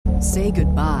Say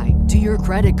goodbye to your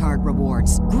credit card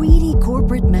rewards. Greedy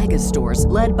corporate mega stores,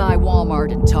 led by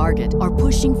Walmart and Target, are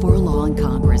pushing for a law in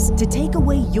Congress to take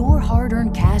away your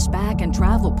hard-earned cash back and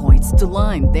travel points to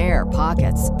line their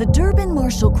pockets. The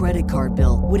Durbin-Marshall credit card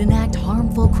bill would enact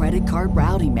harmful credit card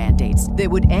routing mandates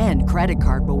that would end credit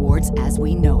card rewards as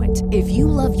we know it. If you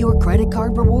love your credit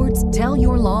card rewards, tell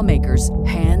your lawmakers,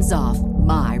 hands off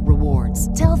my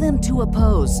rewards. Tell them to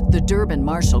oppose the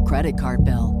Durbin-Marshall credit card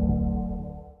bill.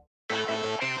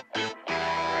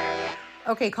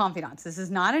 Okay, confidants, this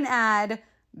is not an ad.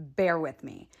 Bear with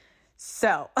me.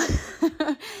 So,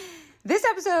 this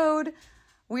episode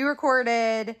we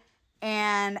recorded,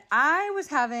 and I was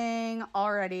having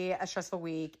already a stressful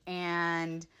week.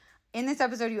 And in this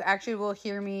episode, you actually will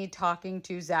hear me talking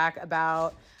to Zach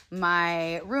about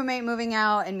my roommate moving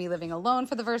out and me living alone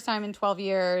for the first time in 12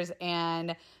 years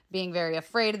and being very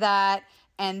afraid of that.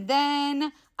 And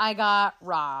then I got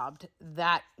robbed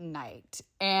that night.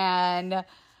 And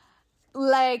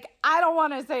like, I don't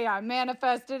want to say I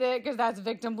manifested it because that's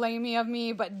victim blaming of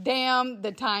me, but damn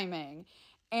the timing.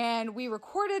 And we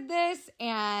recorded this,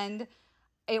 and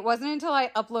it wasn't until I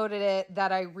uploaded it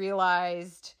that I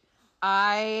realized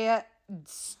I,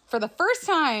 for the first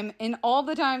time in all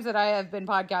the times that I have been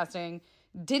podcasting,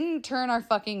 didn't turn our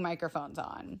fucking microphones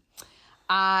on.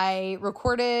 I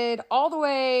recorded all the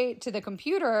way to the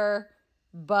computer,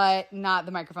 but not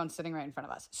the microphone sitting right in front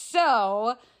of us.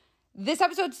 So this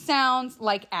episode sounds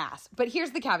like ass, but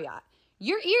here's the caveat.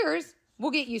 Your ears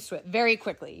will get used to it very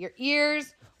quickly. Your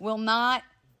ears will not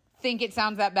think it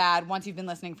sounds that bad once you've been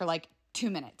listening for like 2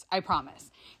 minutes, I promise.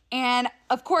 And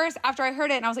of course, after I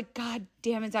heard it and I was like, God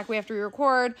damn it, Zach, we have to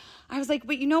re-record. I was like,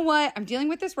 but you know what? I'm dealing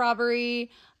with this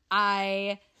robbery.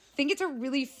 I think it's a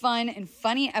really fun and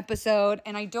funny episode,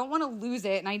 and I don't want to lose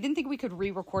it. And I didn't think we could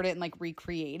re-record it and like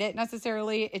recreate it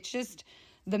necessarily. It's just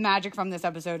the magic from this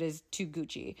episode is too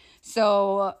Gucci.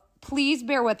 So please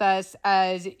bear with us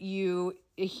as you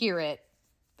hear it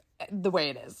the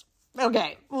way it is.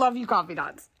 Okay. Love you,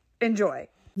 confidants. Enjoy.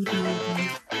 Oh!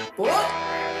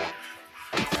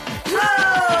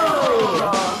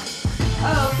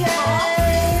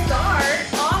 Okay. Start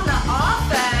on the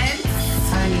offense.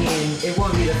 I mean, it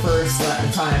won't be the first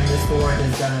time this board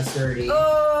has done us dirty.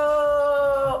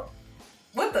 Oh!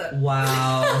 What the?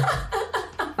 Wow.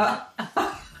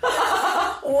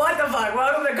 What the fuck?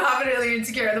 Welcome to Confidently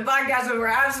Insecure, the podcast where we're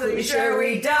absolutely sure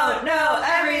we don't know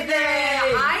everything.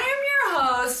 I am your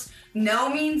host. No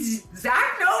means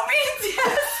Zach. No means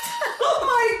yes. Oh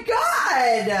my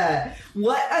God!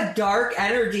 What a dark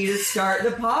energy to start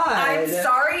the pod. I'm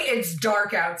sorry, it's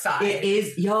dark outside. It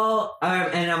is, y'all.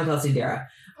 And I'm Kelsey Dara.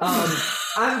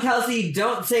 I'm Kelsey.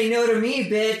 Don't say no to me,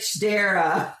 bitch,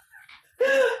 Dara.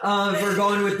 We're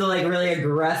going with the like really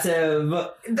aggressive,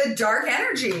 the dark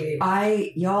energy.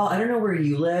 I don't know where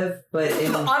you live, but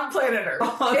on planet Earth,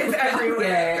 it's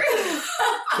everywhere.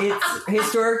 It's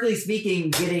historically speaking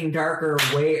getting darker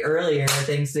way earlier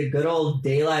thanks to good old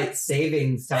daylight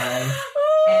savings time.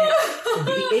 And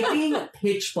it being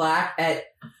pitch black at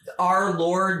our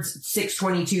Lord's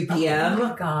 6:22 p.m. Oh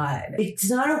my God. It's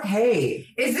not okay.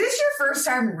 Is this your first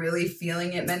time really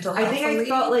feeling it mental health? I think I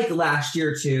felt like last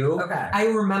year too. Okay. I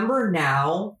remember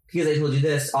now, because I told you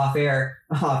this off air.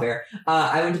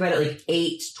 I went to bed at like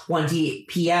 8:20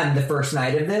 p.m. the first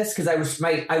night of this because I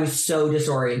was so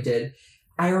disoriented.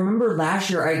 I remember last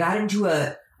year I got into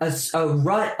a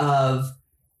rut of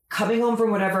coming home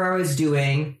from whatever I was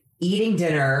doing, eating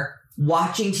dinner,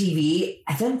 watching TV,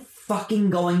 and then fucking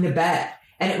going to bed.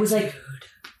 And it was like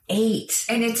 8.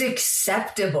 And it's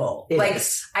acceptable. It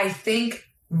is. I think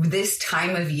this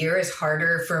time of year is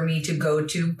harder for me to go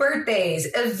to birthdays,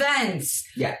 events,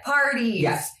 parties,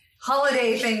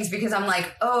 holiday things, because I'm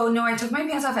like, oh no, I took my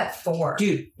pants off at 4.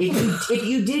 Dude, if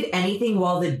you did anything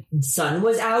while the sun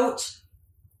was out,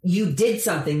 you did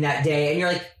something that day, and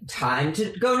you're like, time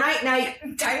to go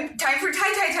night-night. Time for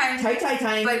tie-tie time.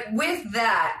 Tie-tie. But with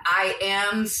that, I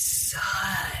am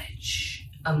such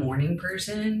a morning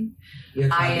person.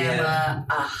 I am a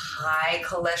high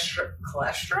cholesterol?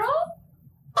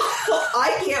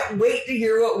 I can't wait to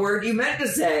hear what word you meant to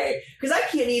say, because I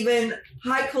can't even.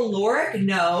 High caloric?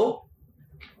 No.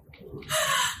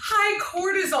 High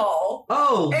cortisol.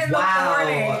 Oh, in wow.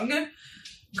 the morning.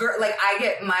 Like, I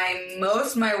get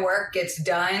my work gets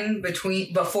done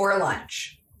before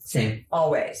lunch. Same.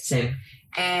 Always. Same.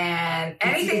 And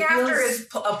anything after is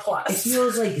a plus. It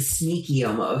feels like sneaky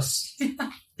almost.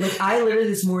 Like, I literally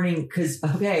this morning, because,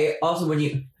 also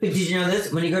did you know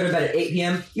this? When you go to bed at 8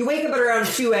 p.m., you wake up at around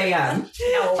 2 a.m.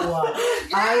 No.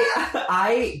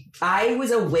 I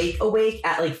was awake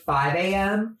at like 5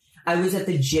 a.m. I was at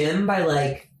the gym by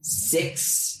like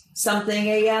 6 something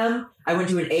a.m. I went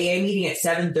to an AA meeting at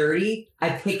 7:30. I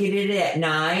picketed it at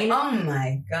 9. Oh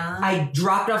my God. I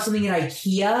dropped off something at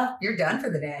IKEA. You're done for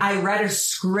the day. I read a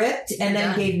script and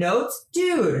then gave notes.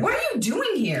 Dude. What are you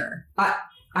doing here? I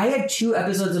had 2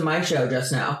 episodes of my show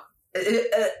just now. Talk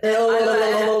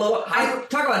about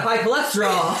high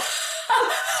cholesterol.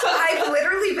 I've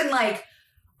literally been like,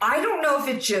 I don't know if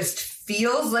it just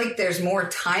feels like there's more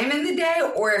time in the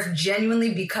day or if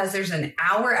genuinely because there's an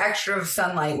hour extra of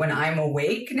sunlight when I'm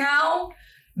awake now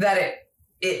that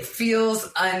it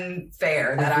feels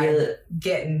unfair that I'm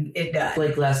getting it done.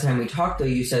 Like last time we talked though,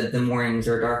 you said the mornings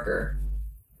are darker.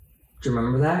 Do you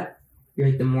remember that? You're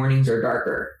like, the mornings are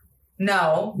darker.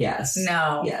 No. Yes.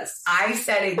 No. Yes. I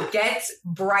said it gets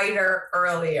brighter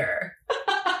earlier.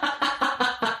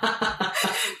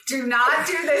 Do not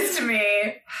do this to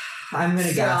me. I'm going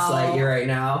to gaslight you right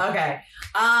now. Okay.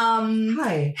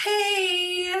 Hi.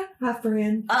 Hey. Hi,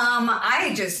 friend. I'm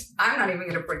not even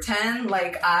going to pretend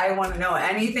like I want to know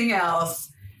anything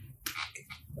else.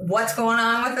 What's going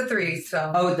on with the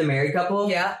threesome? Oh, with the married couple?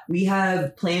 Yeah. We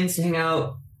have plans to hang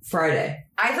out Friday.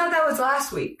 I thought that was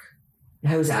last week.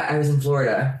 I was in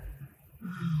Florida.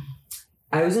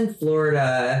 I was in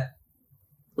Florida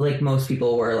like most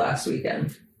people were last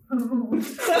weekend.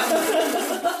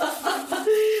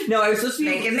 No, I was supposed to be...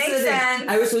 Make it make sense.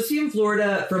 I was supposed to be in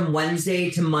Florida from Wednesday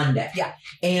to Monday. Yeah.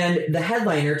 And the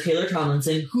headliner, Taylor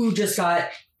Tomlinson, who just got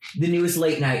the newest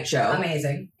late night show.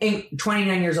 Amazing.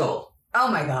 29 years old. Oh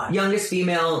my God. Youngest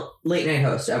female late night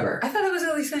host ever. I thought that was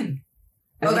Ellie Singh.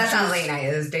 Oh, that's not late night.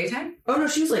 It was daytime? Oh, no,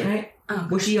 she was late night. Oh.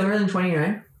 Was she younger than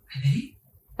 29? Maybe.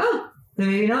 Oh,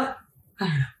 then maybe not. I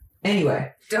don't know.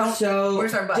 Anyway.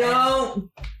 Where's our button?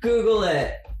 Don't Google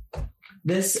it.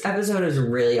 This episode is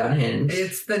really unhinged.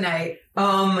 It's the night.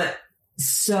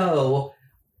 So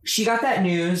she got that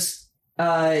news.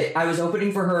 I was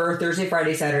opening for her Thursday,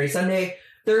 Friday, Saturday, Sunday.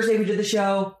 Thursday we did the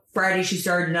show. Friday she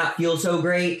started to not feel so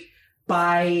great.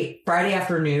 By Friday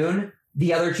afternoon,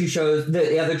 the other 2 shows,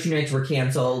 the other 2 nights were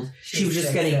canceled. She was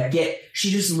just gonna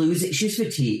she was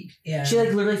fatigued. Yeah. She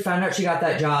like literally found out she got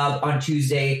that job on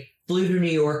Tuesday, flew to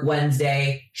New York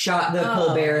Wednesday, shot the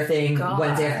Colbert thing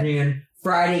Wednesday afternoon.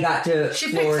 Friday got to Florida.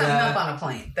 She picked something up on a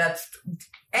plane. That's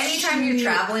anytime you're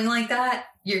traveling like that,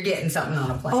 you're getting something on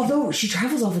a plane. Although she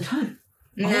travels all the time.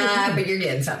 But you're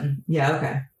getting something. Yeah,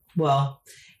 okay. Well,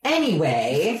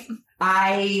 anyway,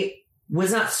 I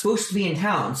was not supposed to be in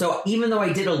town. So even though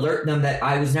I did alert them that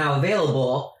I was now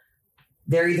available,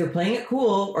 they're either playing it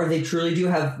cool or they truly do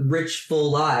have rich, full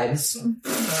lives.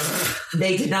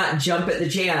 They did not jump at the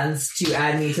chance to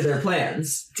add me to their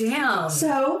plans. Damn.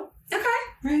 So, okay.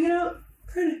 Bring it out.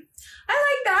 Pretty. I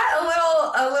like that.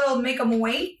 A little make them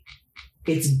wait.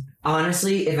 It's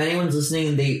honestly, if anyone's listening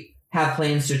and they have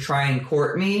plans to try and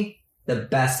court me, the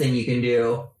best thing you can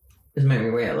do is make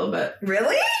me wait a little bit.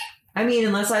 Really? I mean,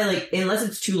 unless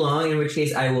it's too long, in which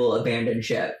case I will abandon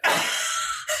ship.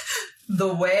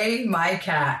 The way my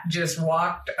cat just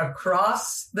walked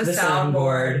across the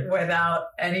soundboard without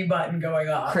any button going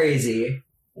off. Crazy.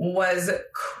 Was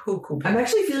cuckoo. I'm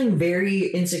actually feeling very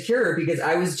insecure because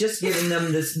I was just giving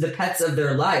them the pets of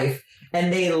their life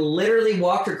and they literally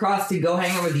walked across to go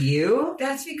hang out with you.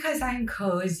 That's because I'm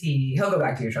cozy. He'll go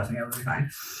back to you, trust me, it'll be fine.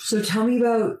 So tell me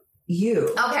about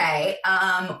you. Okay.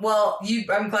 Well,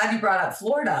 I'm glad you brought up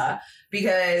Florida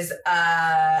because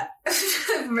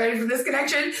ready for this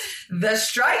connection? The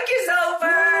strike is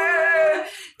over.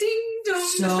 Ding dong.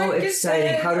 So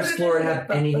exciting. How does Florida have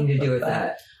anything to do with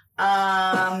that?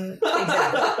 Exactly.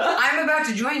 I'm about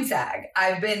to join SAG.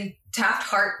 I've been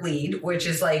Taft-Hart lead, which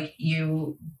is like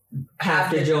you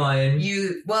have to join.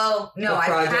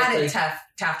 I've had a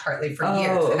Taft-Hart lead for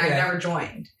years, and I've never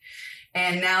joined.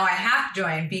 And now I have to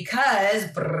join because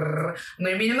I'm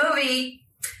going to be in a movie,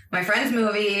 my friend's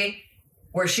movie.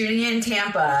 We're shooting it in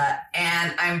Tampa,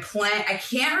 and I'm playing. I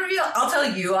can't reveal. I'll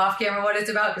tell you off camera what it's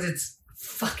about because it's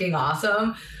fucking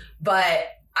awesome. But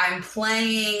I'm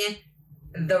playing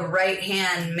the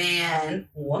right-hand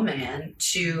woman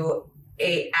to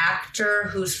a actor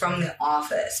who's from The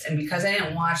Office. And because I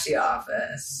didn't watch The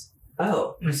Office, I'm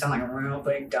going to sound like a real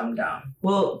big dum-dum.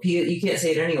 Well, you can't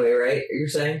say it anyway, right? You're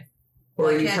saying? Or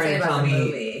are you trying to tell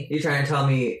me? You're trying to tell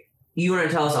me, you want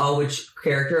to tell us all which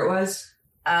character it was?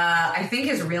 I think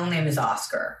his real name is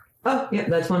Oscar. Oh, yeah,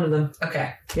 that's one of them.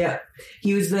 Okay. Yeah.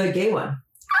 He was the gay one.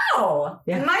 Oh,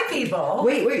 yeah. My people.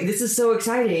 Wait, this is so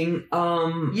exciting.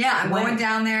 I'm going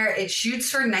down there. It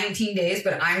shoots for 19 days,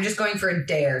 but I'm just going for a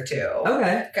day or 2.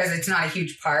 Okay. Because it's not a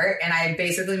huge part. And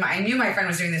I knew my friend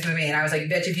was doing this movie, and I was like,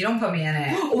 bitch, if you don't put me in it.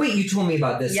 Oh, wait, you told me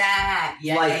about this.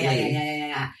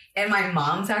 Yeah. And my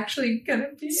mom's actually gonna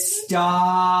be in it.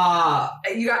 Stop.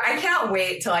 I cannot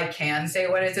wait till I can say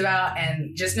what it's about,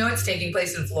 and just know it's taking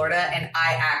place in Florida. And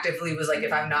I actively was like,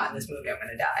 if I'm not in this movie, I'm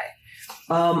gonna die.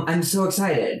 I'm so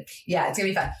excited. Yeah, it's gonna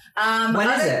be fun. When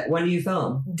is it? When do you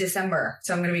film? December.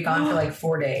 So I'm gonna be gone for like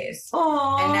 4 days.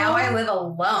 Aww. And now I live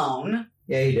alone.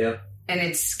 Yeah, you do. And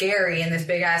it's scary in this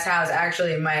big ass house.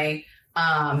 Actually, my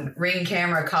Ring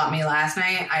camera caught me last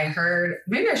night. I heard,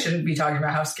 maybe I shouldn't be talking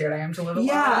about how scared I am to live alone.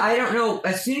 Yeah, I don't know.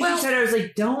 As soon as you said it, I was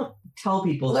like, don't tell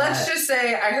people that. Let's just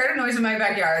say I heard a noise in my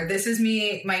backyard. This is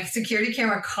me. My security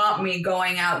camera caught me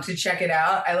going out to check it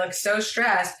out. I look so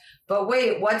stressed. But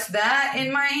wait, what's that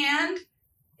in my hand?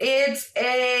 It's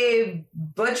a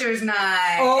butcher's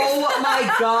knife. Oh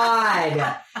my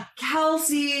God.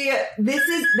 Kelsey,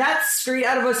 that's straight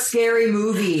out of a scary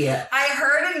movie. I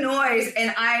heard a noise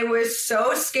and I was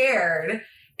so scared.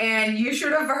 And you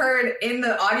should have heard in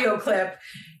the audio clip,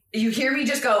 you hear me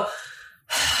just go,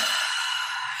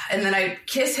 and then I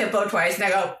kiss Hippo twice and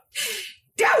I go,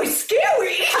 that was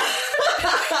scary.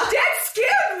 That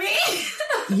scared me.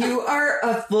 You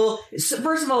are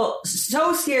first of all,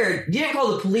 so scared. You didn't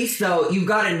call the police though. You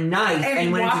got a knife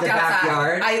and went into the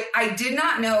backyard. I did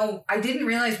not know. I didn't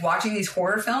realize watching these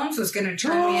horror films was going to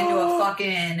turn me into a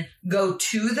fucking go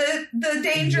to the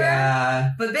danger.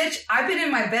 Yeah. But bitch, I've been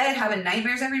in my bed having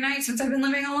nightmares every night since I've been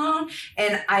living alone.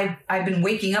 And I've been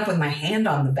waking up with my hand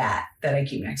on the bat that I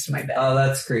keep next to my bed. Oh,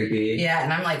 that's creepy. Yeah.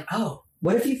 And I'm like, oh.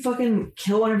 What if you fucking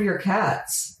kill one of your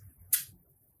cats?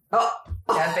 Oh,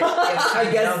 I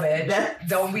guess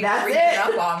don't be freaking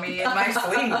up on me in my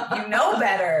sleep. You know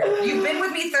better. You've been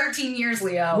with me 13 years,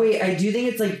 Leo. Wait, I do think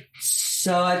it's like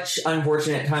such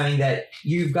unfortunate timing that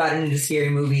you've gotten into scary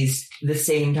movies the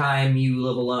same time you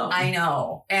live alone. I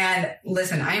know. And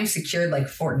listen, I am secured like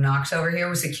Fort Knox over here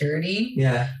with security.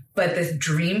 Yeah. But the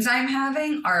dreams I'm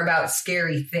having are about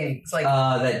scary things, like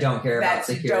that don't care about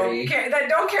security. That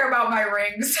don't care about my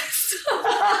rings. They're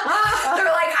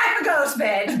like, I'm a ghost,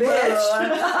 bitch. I'm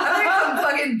gonna come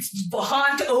fucking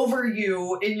haunt over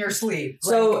you in your sleep.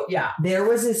 So like, yeah, there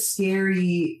was a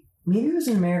scary, maybe it was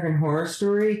an American Horror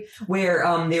Story where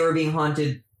they were being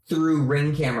haunted through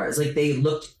Ring cameras. Like they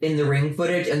looked in the Ring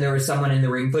footage and there was someone in the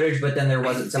Ring footage, but then there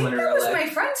wasn't someone in real life. That was my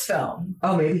friend's film.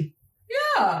 Oh, maybe.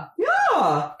 Yeah.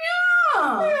 Yeah.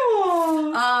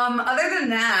 Other than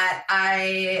that,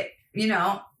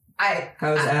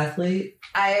 How's Athlete?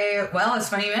 Well, it's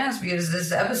funny you ask because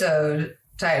this episode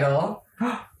title,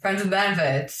 Friends with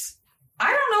Benefits.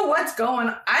 I don't know what's going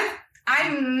on.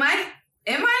 Am I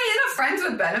in a Friends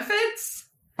with Benefits?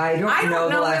 I don't know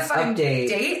the last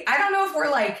update. I don't know if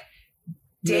we're like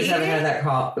dating. You haven't had that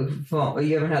phone.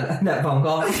 You haven't had that phone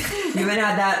call. You haven't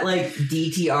had that like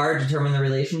DTR, determine the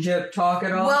relationship talk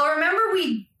at all. Well, remember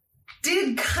we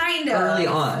did kind of early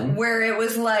on where it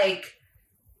was like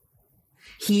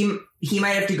he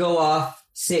might have to go off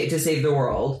to save the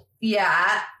world.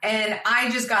 Yeah, and I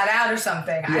just got out or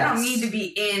something. Yes. I don't need to be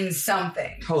in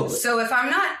something. Totally. So if I'm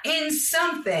not in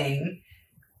something,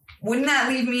 wouldn't that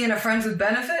leave me in a Friends with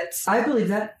Benefits? I believe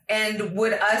that. And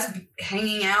would us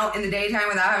hanging out in the daytime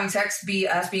without having sex be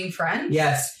us being friends?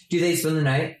 Yes. Do they spend the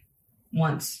night?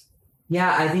 Once.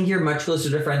 Yeah, I think you're much closer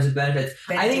to Friends with Benefits.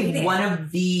 I think one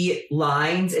of the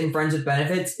lines in Friends with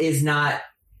Benefits is not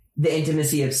the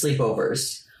intimacy of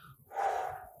sleepovers.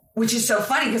 Which is so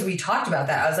funny because we talked about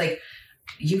that. I was like,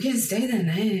 you can stay the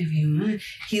night if you want.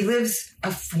 He lives a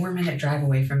 4-minute drive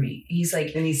away from me. He's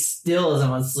like... And he still doesn't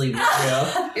want to sleep with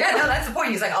you. Yeah, no, that's the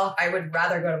point. He's like, I would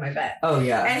rather go to my bed. Oh,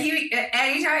 yeah. And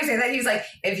anytime I say that, he's like,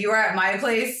 if you were at my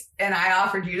place and I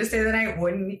offered you to stay the night,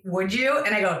 would you?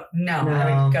 And I go, no,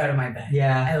 I would go to my bed.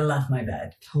 Yeah. I love my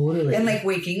bed. Totally. And like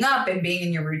waking up and being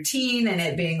in your routine and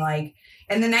it being like...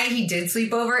 And the night he did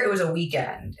sleep over, it was a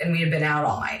weekend and we had been out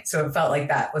all night. So it felt like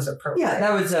that was appropriate. Yeah,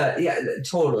 that was,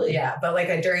 totally. Yeah, but like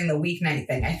during the weeknight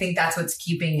thing, I think that's what's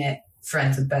keeping it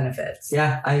Friends with Benefits.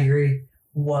 Yeah, I agree.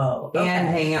 Whoa. Okay. And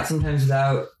hanging out sometimes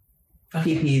without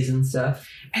PPs and stuff.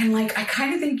 And like, I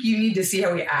kind of think you need to see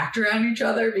how we act around each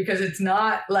other because it's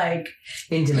not like...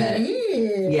 intimate.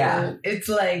 Yeah. It's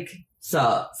like...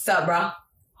 Sup, bro?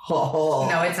 Oh.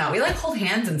 No, it's not. We like hold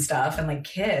hands and stuff and like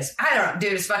kiss. I don't know.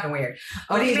 Dude, it's fucking weird.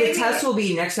 Okay, the test will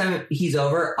be next time he's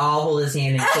over, I'll hold his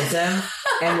hand and kiss him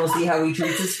and we'll see how he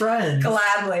treats his friends.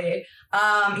 Gladly.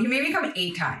 He made me come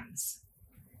 8 times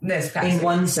this past week.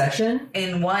 One session?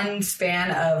 In one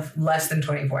span of less than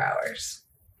 24 hours.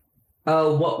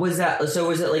 What was that? So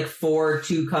was it like 4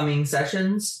 2-coming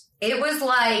sessions? It was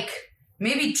like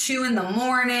maybe 2 in the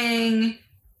morning,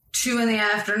 2 in the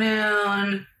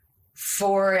afternoon,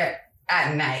 4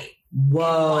 at night.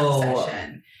 Whoa. In one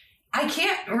session. I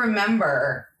can't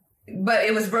remember. but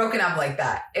it was broken up like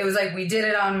that. It was like we did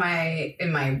it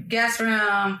in my guest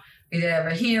room. We did it over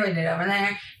here. We did it over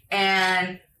there.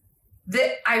 And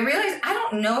I realized, I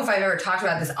don't know if I've ever talked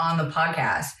about this on the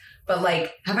podcast, but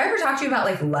like, have I ever talked to you about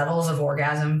like levels of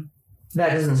orgasm?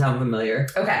 That doesn't sound familiar.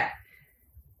 Okay.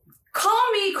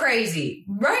 Call me crazy.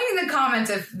 Write in the comments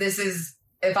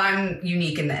if I'm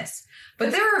unique in this.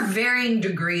 But there are varying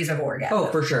degrees of orgasm. Oh,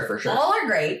 for sure. All are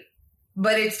great,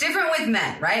 but it's different with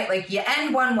men, right? Like you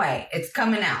end one way, it's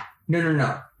coming out.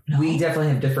 No. We definitely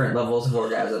have different levels of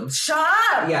orgasm. Shut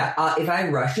up! Yeah, if I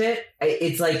rush it,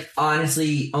 it's like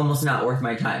honestly almost not worth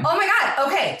my time. Oh my God.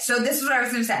 Okay, so this is what I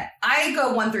was going to say. I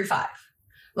go 1 through 5.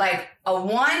 Like a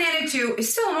 1 and a 2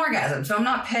 is still an orgasm, so I'm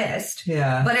not pissed.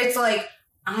 Yeah. But it's like,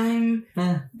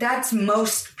 that's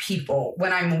most people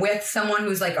when I'm with someone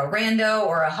who's like a rando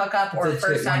or a hookup or a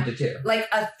first time. 1 to 2. Like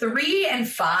a 3 and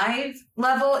 5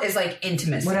 level is like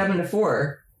intimacy. What happened to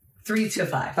 4? 3 to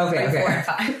 5. Okay. 4 and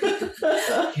 5.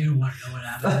 You don't want to know what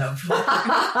happened to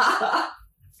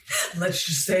 4. Let's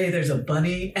just say there's a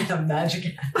bunny and a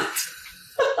magic hat.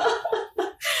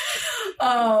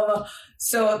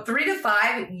 So 3 to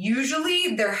 5,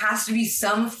 usually there has to be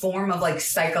some form of like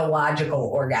psychological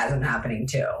orgasm happening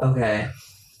too. Okay.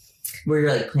 Where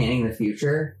you're like planning the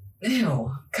future.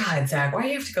 Ew. God, Zach, why do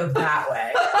you have to go that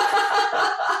way?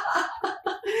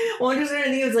 Well, I'm just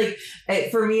thinking it's like,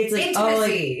 for me, it's like,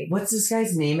 intimacy. What's this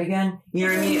guy's name again? You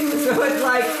know what I mean? So it's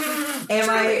like,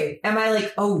 am I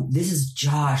like, oh, this is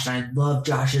Josh, and I love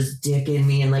Josh's dick in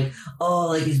me, and like, oh,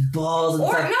 like his balls and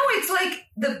or stuff. no, it's like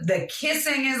the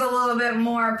kissing is a little bit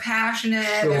more passionate.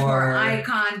 Sure. There's more eye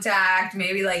contact.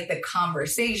 Maybe like the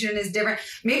conversation is different.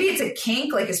 Maybe it's a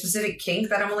kink, like a specific kink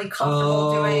that I'm only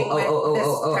comfortable doing with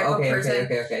this type of person.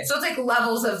 Okay. So it's like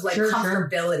levels of like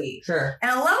comfortability. Sure. And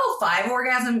a level 5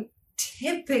 orgasm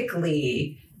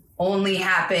typically only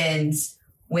happens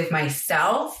with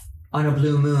myself. On a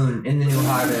blue moon in the new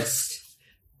harvest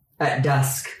at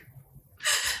dusk.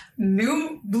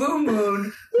 New blue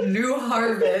moon, new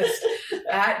harvest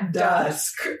at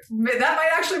dusk. That might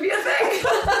actually be a thing.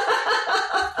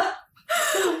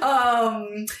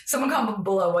 Someone comment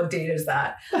below what date is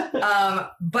that.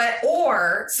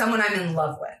 Or someone I'm in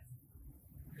love with.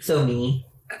 So me.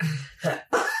 Sorry.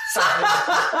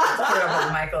 Put it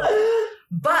over Michael.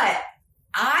 But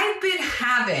I've been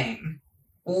having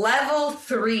level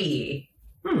 3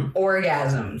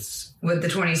 orgasms with the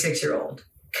 26-year-old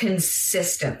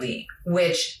consistently,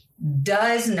 which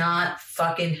does not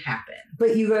fucking happen.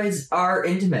 But you guys are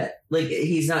intimate. Like,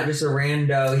 he's not just a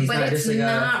rando. He's not just like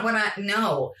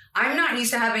No, I'm not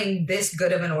used to having this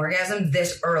good of an orgasm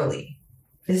this early.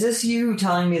 Is this you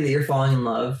telling me that you're falling in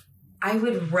love? I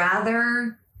would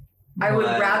rather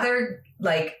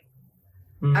like,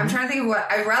 I'm trying to think of what,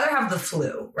 I'd rather have the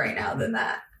flu right now than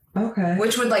that. Okay.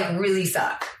 Which would like really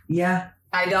suck. Yeah.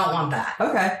 I don't want that.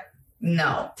 Okay.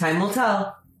 No. Time will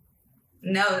tell.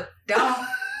 No, don't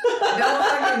do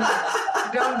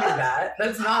that.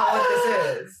 That's not what this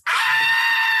is.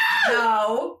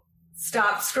 No.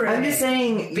 Stop screaming. I'm just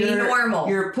saying. Be normal.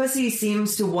 Your pussy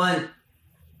seems to want...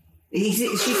 She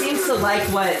seems to like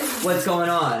what's going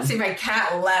on. See, my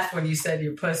cat left when you said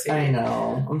your pussy. I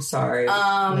know. I'm sorry.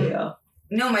 Yeah.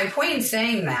 No, my point in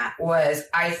saying that was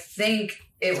I think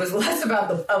it was less about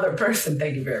the other person,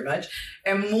 thank you very much,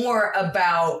 and more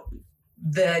about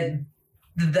the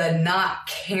not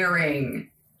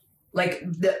caring, like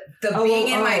the being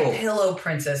in my pillow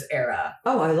princess era.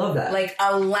 Oh, I love that. Like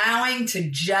allowing to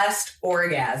just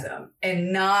orgasm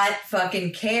and not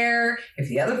fucking care if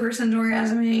the other person's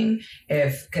orgasming,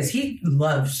 because he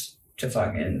loves to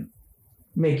fucking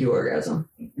make you orgasm.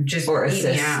 Just or eat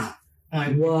assist. me out.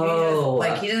 Like, whoa.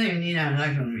 He doesn't even need to have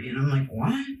sex with me. And I'm like,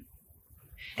 what?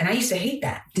 And I used to hate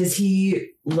that. Does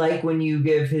he like when you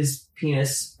give his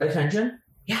penis attention?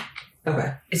 Yeah.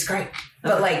 Okay. It's great.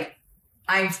 But like,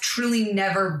 I've truly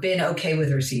never been okay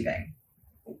with receiving.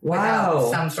 Wow.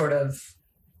 Without some sort of...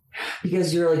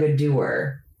 Because you're like a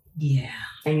doer. Yeah.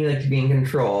 And you like to be in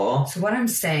control. So what I'm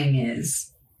saying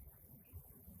is,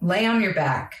 lay on your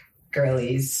back,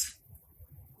 girlies.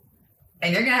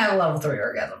 And you're going to have a level 3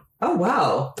 orgasm. Oh,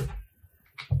 wow.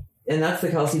 And that's the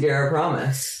Kelsey Darragh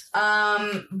promise.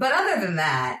 But other than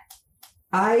that,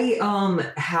 I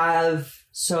have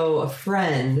a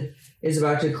friend is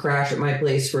about to crash at my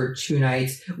place for 2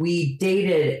 nights. We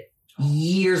dated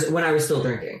years when I was still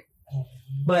drinking.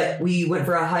 But we went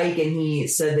for a hike and he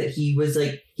said that he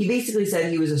basically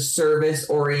said he was a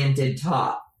service-oriented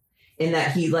top. In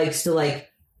that he likes to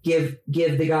give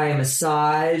the guy a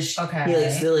massage. Okay. He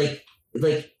likes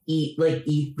to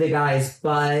eat the guy's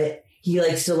butt. He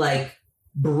likes to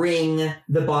bring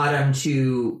the bottom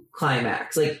to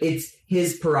climax. Like, it's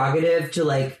his prerogative to,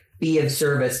 like, be of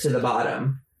service to the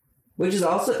bottom, which is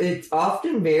also, it's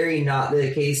often very not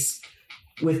the case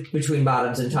between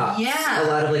bottoms and tops. Yeah. A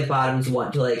lot of, like, bottoms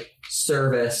want to, like,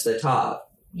 service the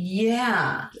top.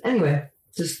 Yeah. Anyway,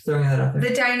 just throwing that out there.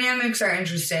 The dynamics are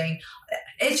interesting.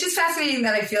 It's just fascinating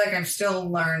that I feel like I'm still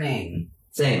learning.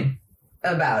 Same.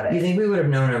 About it. You think we would have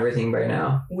known everything by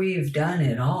now? We've done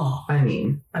it all. I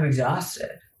mean, I'm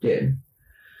exhausted. Dude.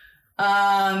 Do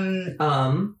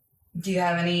you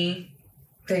have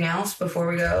anything else before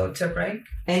we go to break?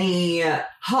 Any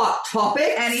hot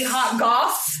topics? Any hot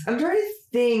goss? I'm trying to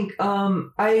think.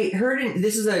 I heard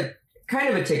this is a kind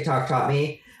of a TikTok taught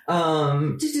me. Oh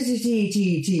my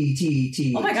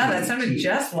god, that sounded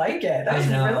just like it. That was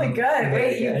really good.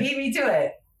 Wait, you beat me to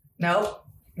it. Nope.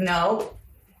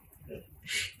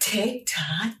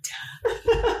 TikTok.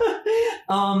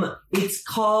 It's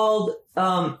called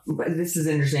this is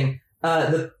interesting.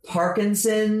 The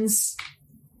Parkinson's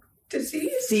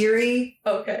disease theory.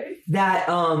 Okay. That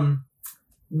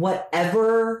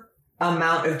whatever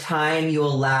amount of time you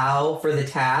allow for the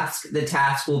task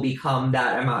will become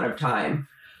that amount of time.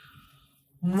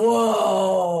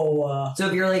 Whoa. So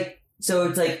if you're like, so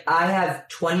it's like, I have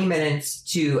 20 minutes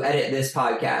to edit this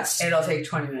podcast. It'll take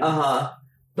 20 minutes.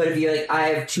 But if you're like, I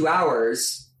have 2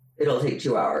 hours, it'll take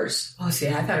 2 hours. Oh, see,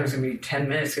 I thought it was going to be 10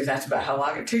 minutes because that's about how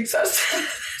long it takes us.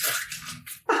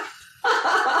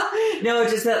 No,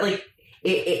 it's just that, like,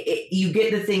 you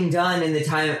get the thing done in the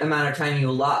amount of time you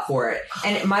allot for it.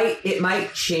 And it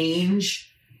might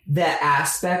change the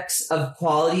aspects of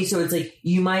quality. So it's like,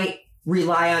 you might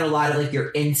rely on a lot of, like, your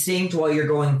instinct while you're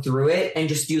going through it and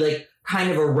just do, like,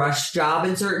 kind of a rush job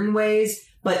in certain ways.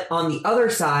 But on the other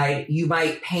side, you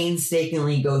might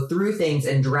painstakingly go through things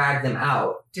and drag them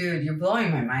out. Dude, you're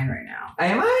blowing my mind right now.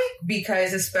 Am I?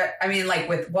 Because, like,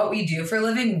 with what we do for a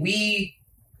living, we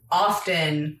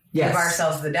often give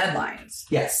ourselves the deadlines.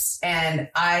 Yes. And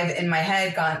I've, in my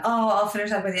head, gone, I'll finish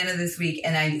up by the end of this week,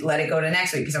 and I let it go to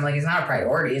next week because I'm like, it's not a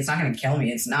priority. It's not going to kill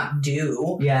me. It's not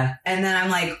due. Yeah. And then I'm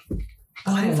like,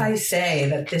 what if I say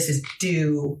that this is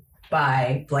due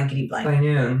by blankety blank? By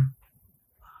noon.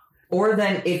 Or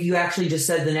then if you actually just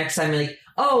said the next time, you're like,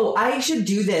 I should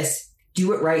do this,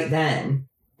 do it right then.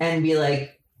 And be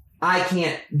like, I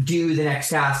can't do the next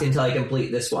task until I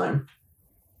complete this one.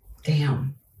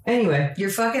 Damn. Anyway. You're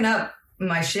fucking up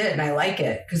my shit, and I like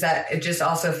it. Because it just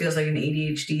also feels like an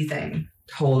ADHD thing.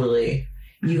 Totally.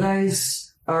 You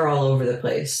guys are all over the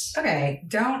place. Okay,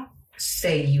 don't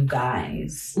say you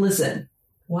guys. Listen.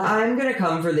 What? I'm going to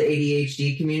come for the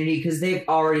ADHD community because they've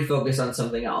already focused on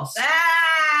something else.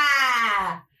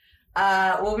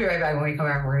 We'll be right back. When we come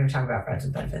back, we're going to talk about friends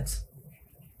and benefits.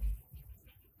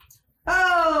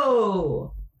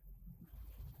 Oh!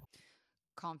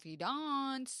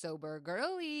 Confidants, sober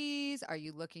girlies, are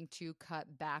you looking to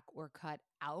cut back or cut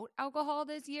out alcohol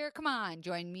this year? Come on,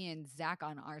 join me and Zach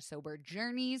on our sober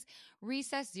journeys.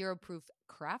 Recess Zero Proof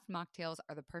craft mocktails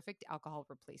are the perfect alcohol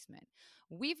replacement.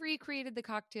 We've recreated the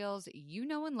cocktails you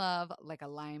know and love, like a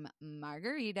lime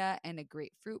margarita and a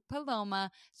grapefruit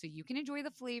paloma, so you can enjoy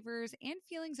the flavors and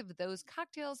feelings of those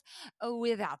cocktails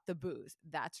without the booze.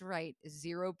 That's right,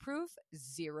 zero proof,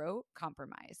 zero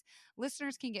compromise.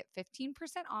 Listeners can get 15%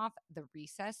 off the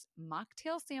Recess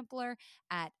mocktail sampler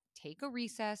at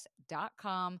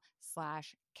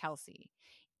takearecess.com/Kelsey.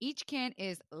 Each can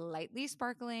is lightly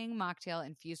sparkling mocktail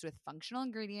infused with functional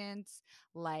ingredients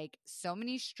like so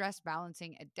many stress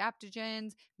balancing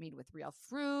adaptogens, made with real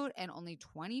fruit, and only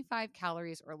 25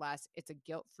 calories or less. It's a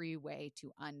guilt-free way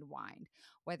to unwind.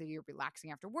 Whether you're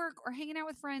relaxing after work or hanging out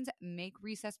with friends, make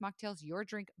Recess mocktails your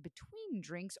drink between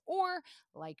drinks, or,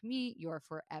 like me, your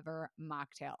forever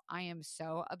mocktail. I am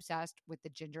so obsessed with the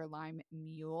ginger lime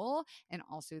mule and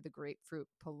also the grapefruit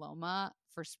paloma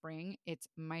for spring. It's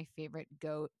my favorite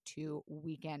go-to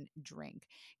weekend drink.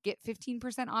 Get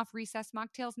 15% off Recess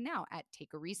mocktails now at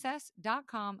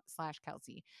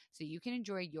takearecess.com/Kelsey, so you can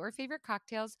enjoy your favorite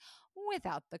cocktails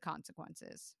without the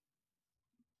consequences.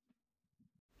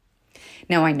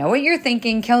 Now, I know what you're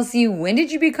thinking, Kelsey. When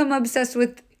did you become obsessed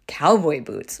with cowboy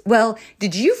boots? Well,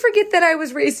 did you forget that I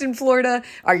was raised in Florida?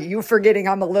 Are you forgetting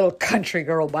I'm a little country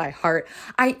girl by heart?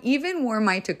 I even wore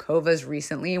my Tecovas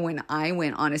recently when I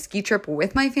went on a ski trip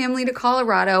with my family to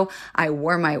Colorado. I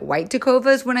wore my white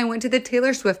Tecovas when I went to the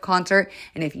Taylor Swift concert.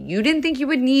 And if you didn't think you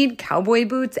would need cowboy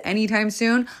boots anytime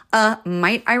soon,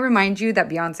 might I remind you that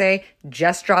Beyonce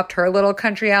just dropped her little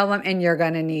country album and you're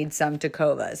going to need some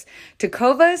Tecovas.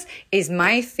 Tecovas is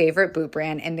my favorite boot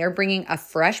brand, and they're bringing a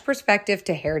fresh perspective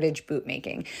to hair heritage boot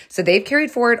making. So they've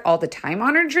carried forward all the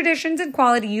time-honored traditions and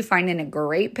quality you find in a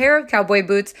great pair of cowboy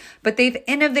boots, but they've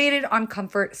innovated on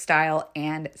comfort, style,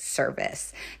 and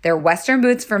service. Their Western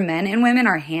boots for men and women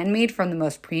are handmade from the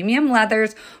most premium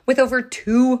leathers with over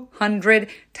 200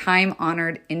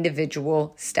 time-honored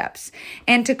individual steps.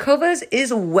 And Tecovas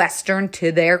is Western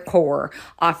to their core,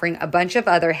 offering a bunch of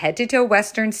other head-to-toe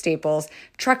Western staples,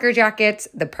 trucker jackets,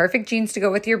 the perfect jeans to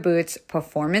go with your boots,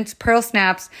 performance pearl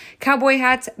snaps, cowboy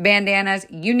hats, bandanas,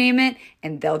 you name it,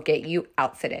 and they'll get you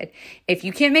outfitted. If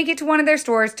you can't make it to one of their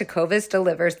stores, Tecovas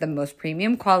delivers the most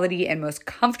premium quality and most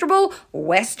comfortable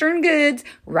Western goods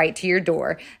right to your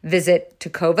door. Visit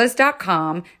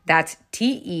tecovas.com, that's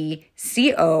TECOVAS.com,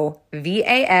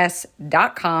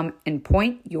 and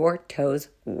point your toes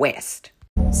west.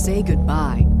 Say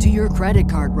goodbye to your credit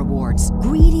card rewards.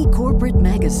 Greedy corporate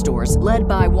mega stores, led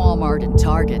by Walmart and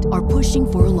Target, are pushing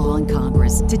for a law in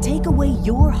Congress to take away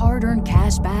your hard-earned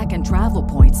cash back and travel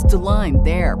points to line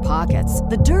their pockets.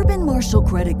 The Durbin-Marshall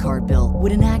credit card bill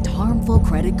would enact harmful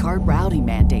credit card routing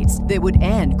mandates that would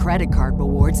end credit card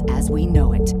rewards as we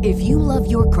know it. If you love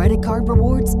your credit card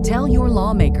rewards, tell your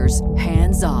lawmakers,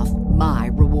 hands off my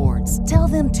rewards. Tell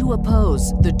them to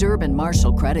oppose the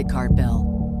Durbin-Marshall credit card bill.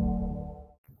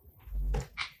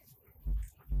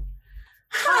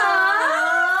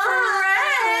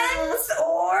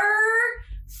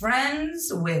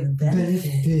 Friends with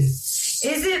benefits.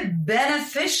 Is it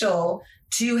beneficial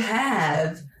to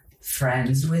have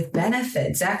friends with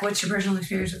benefits? Zach, what's your personal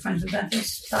experience with friends with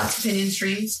benefits? Thoughts, opinions,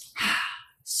 dreams?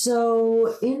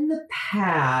 So in the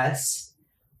past,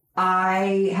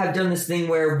 I have done this thing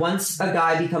where once a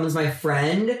guy becomes my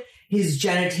friend, his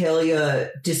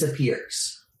genitalia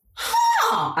disappears.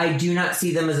 I do not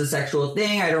see them as a sexual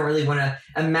thing. I don't really want to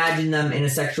imagine them in a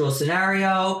sexual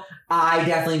scenario. I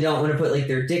definitely don't want to put like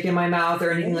their dick in my mouth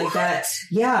or anything like that.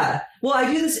 Yeah. Well,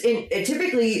 I do this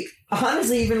typically,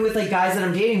 honestly, even with like guys that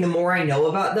I'm dating, the more I know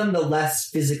about them, the less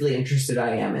physically interested I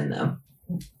am in them.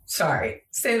 Sorry.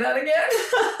 Say that again.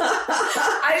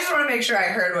 I just want to make sure I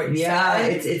heard what you said. Yeah,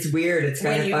 it's weird. It's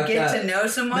kind of fucked up. When you get to know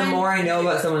someone. The more I know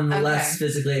about someone, the less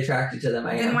physically attracted to them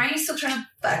I am. Then why are you still trying to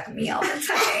fuck me all the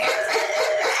time?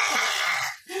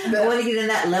 I want to get in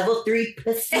that level 3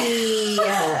 pussy.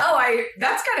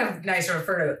 That's kind of nice to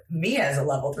refer to me as a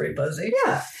level 3 pussy.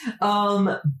 Yeah.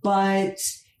 But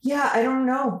yeah, I don't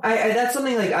know. I that's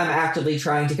something like I'm actively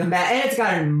trying to combat, and it's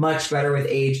gotten much better with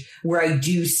age, where I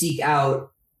do seek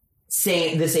out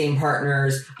the same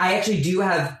partners. I actually do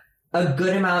have a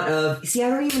good amount of. See, I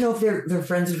don't even know if they're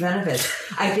friends with benefits.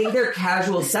 I think they're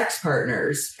casual sex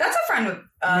partners. That's a friend with.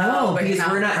 No, because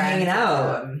we're not hanging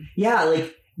out. Yeah,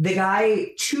 like.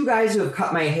 Two guys who have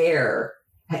cut my hair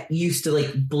used to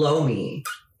like blow me.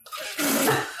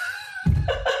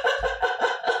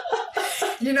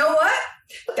 You know what?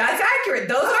 That's accurate.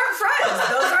 Those aren't friends.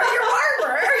 Those aren't your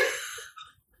barber.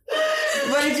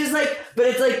 But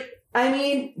it's like, I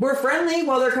mean, we're friendly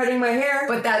while they're cutting my hair.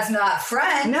 But that's not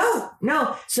friends.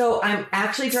 No. So I'm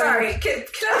actually trying. Sorry, can I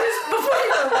just, before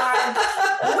you move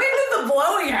on, when did the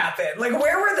blowing happen? Like,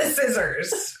 where were the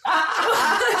scissors?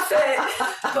 Was it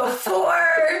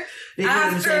before? They did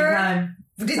at the same time.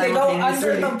 Did they go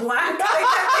under the black light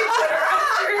that they put her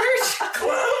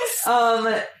under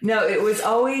clothes? No, it was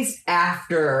always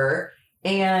after.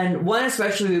 And one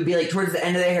especially would be like towards the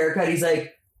end of the haircut, he's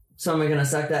like, so am I gonna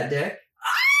suck that dick?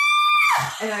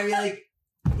 And I'd be like,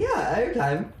 yeah, every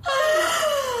time.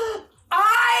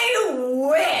 I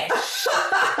wish.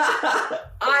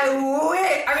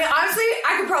 I mean, honestly,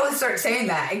 I could probably start saying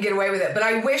that and get away with it, but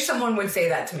I wish someone would say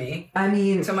that to me. I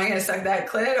mean... So am I going to suck that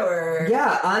clit, or...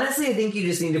 Yeah, honestly, I think you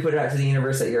just need to put it out to the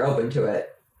universe that you're open to it.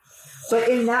 But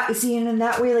in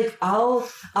that way, like, I'll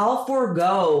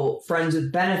forego friends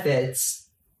with benefits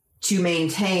to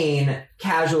maintain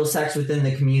casual sex within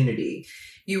the community.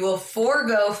 You will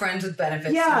forego friends with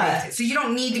benefits. Yeah. So you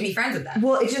don't need to be friends with them.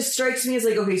 Well, it just strikes me as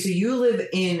like, okay, so you live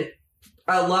in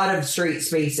a lot of straight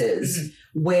spaces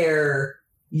where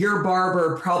your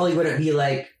barber probably wouldn't be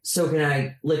like, so can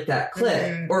I lick that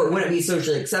clit? Or it wouldn't be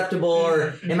socially acceptable,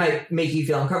 or it might make you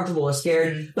feel uncomfortable or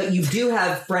scared. But you do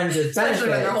have friends with benefits. Especially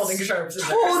when they're holding sharp scissors.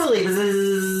 Totally.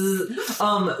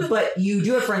 But you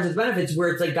do have friends with benefits where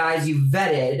it's like guys you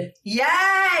vetted.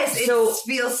 Yes! So, it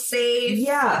feels safe.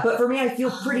 Yeah, but for me, I feel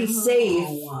pretty safe.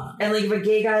 And like if a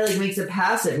gay guy like makes a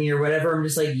pass at me or whatever, I'm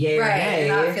just like, yay or nay.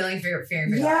 You're not feeling fear.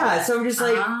 Yeah, so I'm just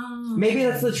like, maybe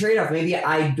that's the trade-off. Maybe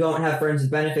I don't have friends with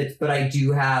benefits, but I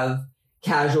do have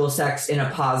casual sex in a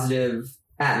positive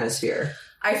atmosphere.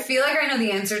 I feel like I know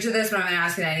the answer to this, but I'm going to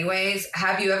ask it anyways.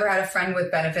 Have you ever had a friend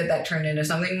with benefit that turned into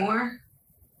something more?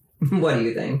 What do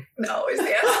you think? No, is the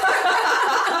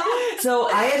answer. So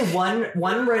I had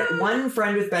one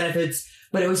friend with benefits,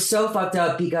 but it was so fucked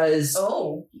up because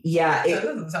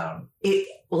it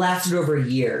lasted over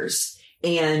years.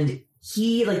 And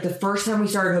he, like, the first time we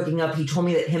started hooking up, he told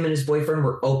me that him and his boyfriend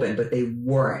were open, but they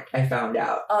weren't. I found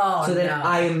out. Oh, so then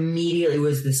I immediately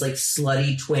was this, like,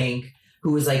 slutty twink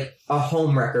who was, like, a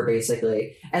homewrecker,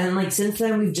 basically. And then, like, since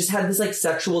then, we've just had this, like,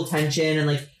 sexual tension. And,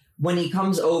 like, when he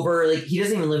comes over, like, he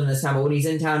doesn't even live in this town, but when he's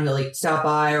in town, he'll, like, stop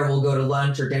by or we'll go to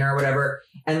lunch or dinner or whatever.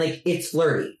 And, like, it's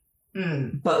flirty.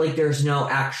 But, like, there's no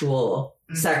actual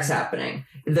sex happening.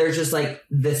 There's just, like,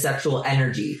 the sexual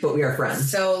energy, but we are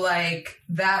friends. So, like,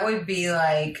 that would be,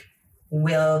 like,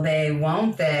 will they,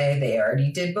 won't they? They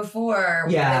already did before.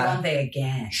 Will they, won't they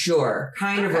again? Sure.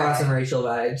 Kind of Ross and Rachel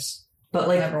vibes. But,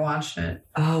 like... Never watched it.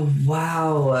 Oh,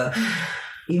 wow.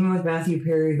 Even with Matthew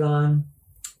Perry gone.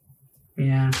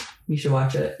 Yeah. You should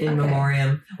watch it. In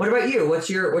memoriam. What about you? What's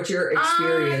your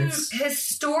experience?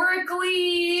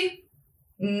 Historically,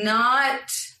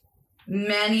 not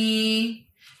many...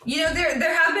 You know,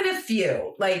 there have been a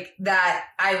few, like, that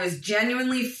I was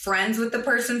genuinely friends with the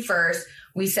person first.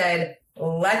 We said,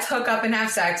 let's hook up and have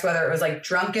sex, whether it was, like,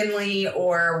 drunkenly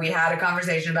or we had a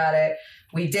conversation about it.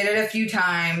 We did it a few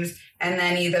times, and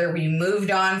then either we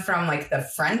moved on from, like, the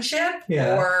friendship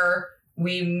or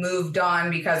we moved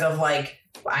on because of, like,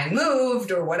 I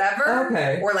moved or whatever.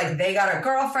 Okay. Or, like, they got a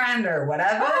girlfriend or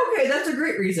whatever. Oh, okay. That's a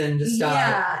great reason to stop.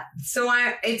 Yeah. So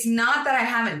it's not that I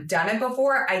haven't done it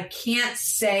before. I can't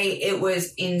say it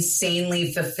was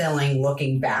insanely fulfilling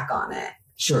looking back on it.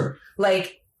 Sure.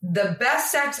 Like, the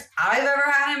best sex I've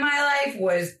ever had in my life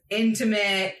was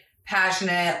intimate,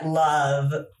 passionate,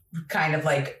 love, kind of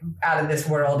like out of this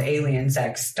world alien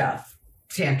sex stuff.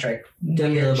 Tantric.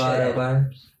 Demi Lovato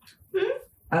vibes.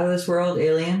 Out of this world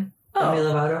alien. Demi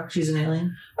Lovato. She's an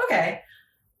alien. Okay.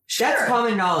 Sure. That's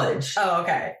common knowledge. Oh,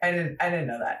 okay. I didn't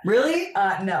know that. Really?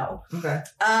 No. Okay.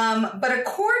 But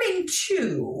according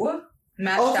to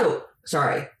also,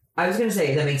 sorry, I was going to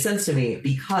say that makes sense to me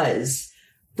because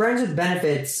friends with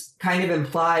benefits kind of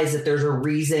implies that there's a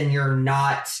reason you're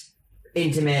not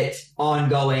intimate,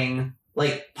 ongoing,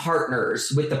 like,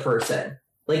 partners with the person.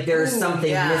 Like, there's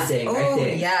something missing, I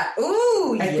think. Yeah.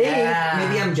 Ooh, I think.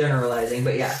 Maybe I'm generalizing,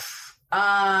 but yeah.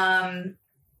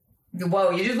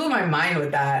 Whoa, you just blew my mind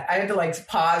with that. I had to, like,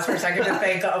 pause for a second to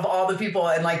think of all the people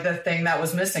and, like, the thing that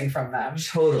was missing from them.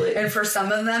 Totally. And for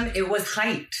some of them, it was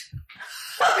height.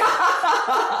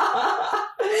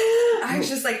 I was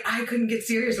just like, I couldn't get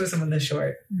serious with someone this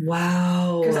short.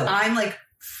 Wow. Because I'm, like,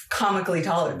 comically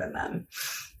taller than them.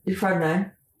 You're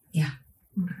 5'9"? Yeah.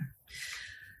 Okay.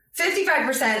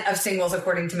 55% of singles,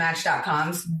 according to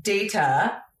Match.com's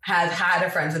data, have had a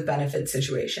friends with benefits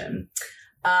situation.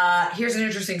 Here's an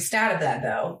interesting stat of that,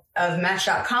 though. Of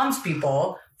Match.com's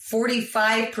people,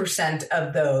 45%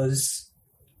 of those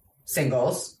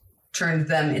singles turned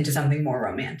them into something more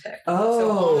romantic. Oh.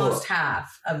 So almost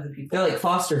half of the people. They're like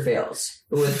foster fails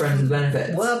with friends with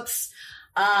benefits. Whoops.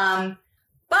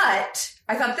 But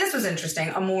I thought this was interesting.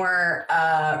 A more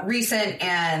recent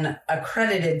and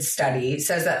accredited study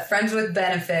says that friends with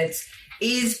benefits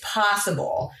is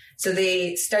possible. So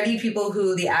they studied people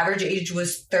who the average age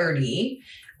was 30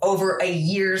 over a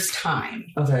year's time.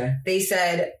 Okay. They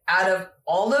said out of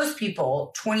all those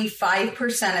people,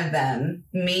 25% of them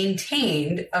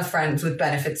maintained a friends with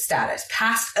benefits status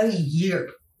past a year.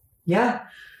 Yeah.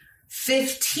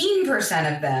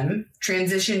 15% of them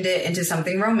transitioned it into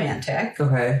something romantic.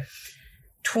 Okay.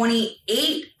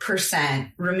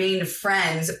 28% remained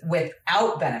friends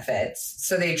without benefits.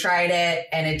 So they tried it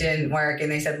and it didn't work.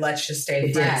 And they said, let's just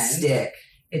stay friends. It didn't stick.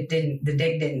 It didn't. The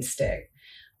dick didn't stick.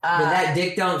 But that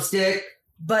dick don't stick.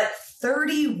 But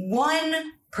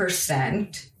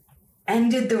 31%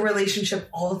 ended the relationship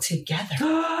altogether.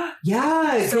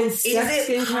 Yeah. So is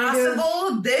it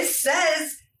possible? This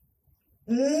says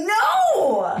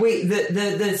no. Wait,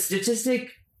 the statistic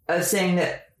saying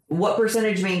that what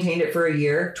percentage maintained it for a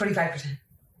year? 25%.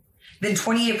 Then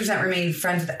 28% remained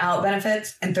friends without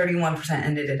benefits, and 31%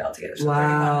 ended it altogether. So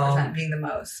 31% being the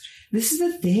most. This is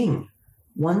the thing.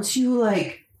 Once you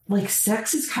like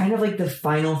sex is kind of like the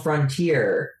final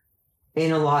frontier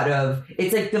in a lot of,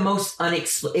 it's like the most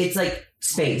it's like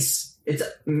space. It's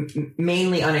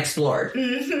mainly unexplored.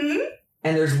 Mm-hmm.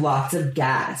 And there's lots of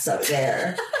gas up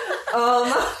there.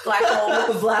 Black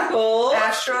hole. Black hole.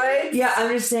 Asteroid. Yeah,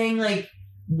 I'm just saying, like,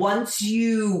 once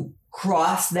you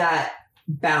cross that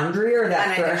boundary or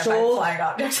that threshold. Flying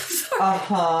objects.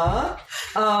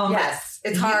 Yes.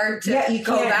 It's hard to you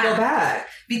go back.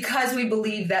 Because we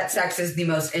believe that sex is the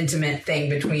most intimate thing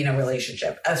between a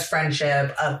relationship. A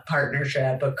friendship, a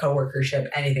partnership, a coworkership,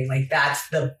 anything. Like, that's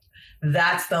the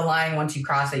That's the line. Once you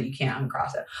cross it, you can't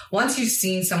uncross it. Once you've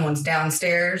seen someone's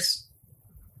downstairs,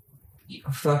 you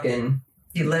live in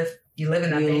that basement.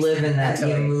 You live in that.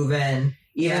 You move in,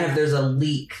 even if there's a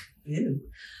leak. Ew.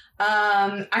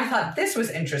 I thought this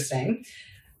was interesting.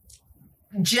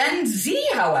 Gen Z,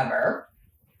 however,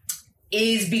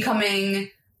 is becoming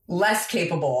less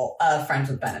capable of friends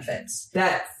with benefits.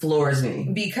 That floors me.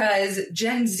 Because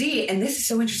Gen Z, and this is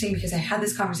so interesting because I had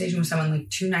this conversation with someone like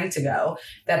 2 nights ago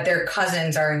that their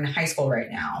cousins are in high school right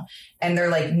now. And they're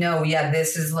like, no, yeah,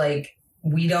 this is like,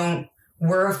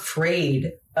 we're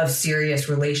afraid of serious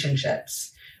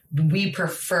relationships. We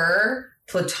prefer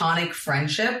platonic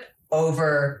friendship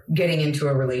over getting into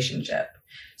a relationship.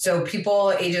 So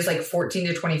people ages like 14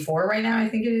 to 24 right now, I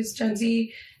think it is Gen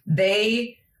Z,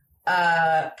 they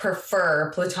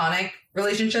prefer platonic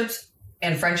relationships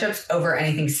and friendships over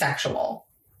anything sexual.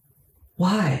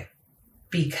 Why?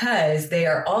 Because they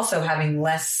are also having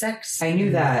less sex. I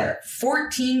knew that.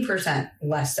 14%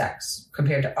 less sex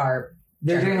compared to our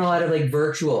They're doing a lot of like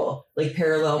virtual, like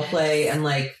parallel play and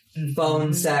like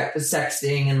phone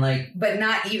sexting and like. But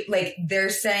not like they're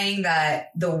saying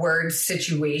that the word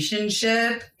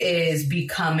situationship is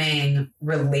becoming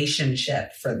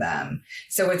relationship for them.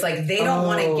 So it's like they don't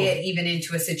want to get even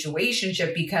into a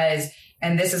situationship because,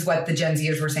 and this is what the Gen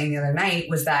Zers were saying the other night,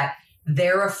 was that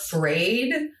they're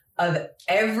afraid of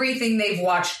everything they've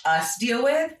watched us deal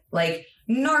with, like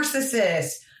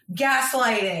narcissists,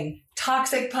 gaslighting,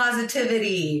 toxic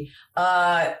positivity,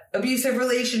 abusive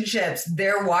relationships.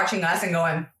 They're watching us and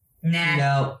going, nah.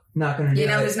 No, not going to do it. You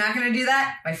know who's not going to do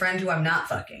that? My friend who I'm not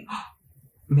fucking.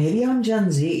 Maybe I'm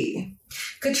Gen Z.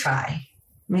 Good try.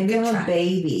 Maybe I'm a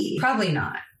baby. Probably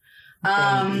not.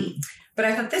 But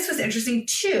I thought this was interesting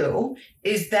too,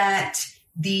 is that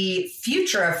the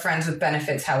future of friends with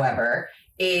benefits, however,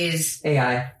 is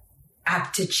AI.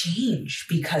 Apt to change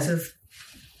because of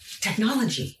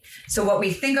technology. So what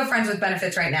we think of friends with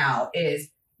benefits right now is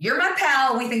you're my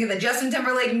pal. We think of the Justin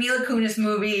Timberlake, Mila Kunis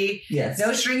movie. Yes.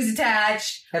 No strings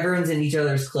attached. Everyone's in each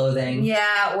other's clothing.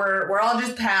 Yeah, we're all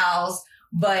just pals.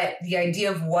 But the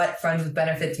idea of what friends with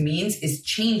benefits means is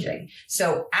changing.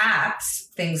 So apps,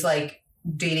 things like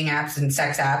dating apps and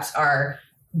sex apps, are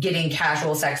getting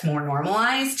casual sex more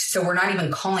normalized. So we're not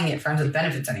even calling it friends with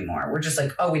benefits anymore. We're just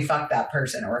like, oh, we fucked that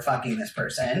person, or we're fucking this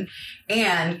person.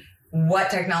 And what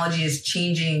technology is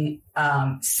changing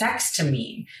sex to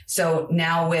mean. So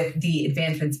now with the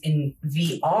advancements in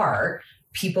VR,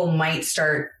 people might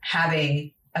start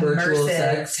having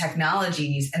immersive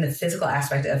technologies, and the physical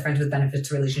aspect of friends with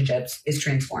benefits relationships is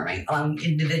transforming, allowing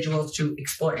individuals to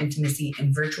explore intimacy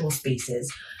in virtual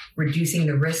spaces, reducing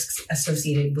the risks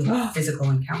associated with physical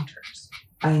encounters.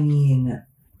 I mean,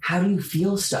 how do you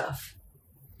feel stuff?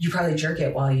 You probably jerk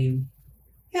it while you...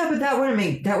 Yeah, but that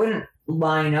wouldn't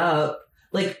line up.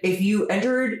 Like, if you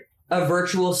entered a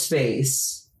virtual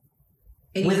space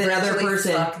with another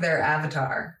person... fuck their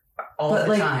avatar all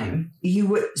the time. You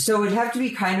would... So it'd have to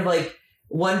be kind of like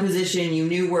one position, you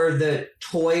knew where the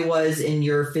toy was in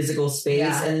your physical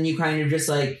space, and then you kind of just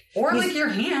like... Or like your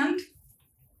hand.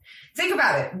 Think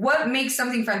about it. What makes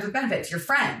something friends with benefits? Your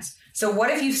friends. So what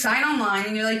if you sign online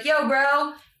and you're like, yo,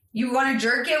 bro, you want to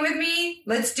jerk it with me?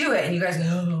 Let's do it. And you guys go,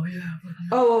 oh, yeah.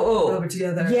 We're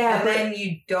together. Yeah. And then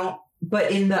you don't.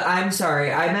 But I'm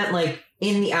sorry, I meant like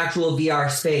in the actual VR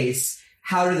space,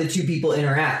 how do the two people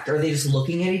interact? Are they just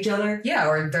looking at each other? Yeah,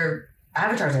 or their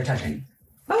avatars are touching.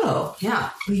 Oh. Yeah.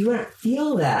 But you wouldn't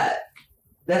feel that.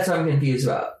 That's what I'm confused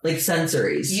about. Like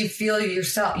sensories. You feel it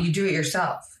yourself. You do it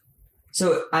yourself.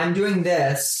 So I'm doing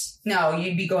this. No,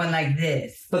 you'd be going like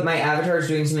this. But my avatar is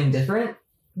doing something different?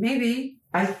 Maybe.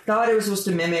 I thought it was supposed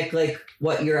to mimic like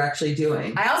what you're actually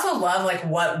doing. I also love like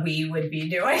what we would be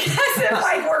doing as if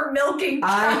like we're milking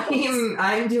cows.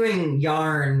 I'm doing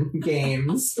yarn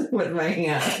games with my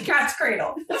hands. Cat's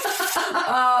cradle.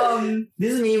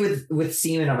 This is me with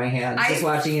semen on my hands, just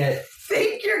watching it. I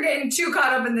think you're getting too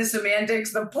caught up in the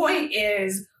semantics. The point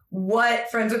is, what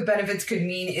friends with benefits could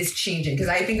mean is changing. Because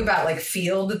I think about like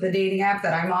Field, the dating app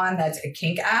that I'm on, that's a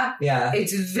kink app. Yeah.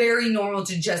 It's very normal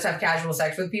to just have casual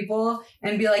sex with people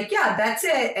and be like, yeah, that's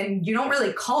it. And you don't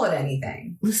really call it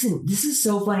anything. Listen, this is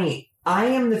so funny. I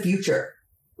am the future.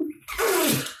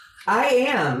 I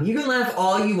am. You can laugh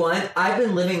all you want. I've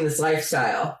been living this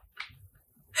lifestyle.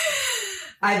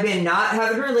 I've been not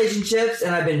having relationships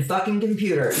and I've been fucking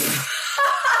computers.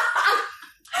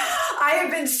 I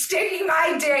have been sticking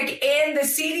my dick in the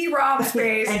CD-ROM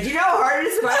space. And do you know how hard it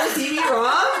is to find a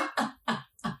CD-ROM?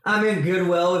 I'm in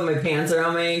Goodwill with my pants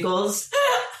around my ankles.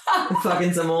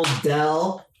 Fucking some old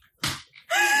Dell.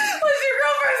 What's your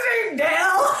girlfriend's name?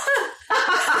 Dell?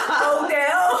 Oh,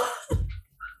 Dell?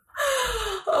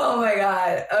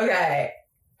 Okay.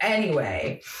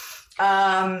 Anyway.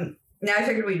 Now I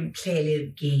figured we'd play a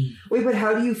little game. Wait, but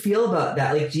how do you feel about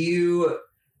that?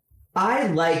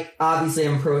 Like, obviously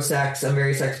I'm pro-sex. I'm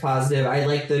very sex positive. I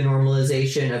like the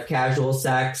normalization of casual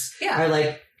sex. Yeah. I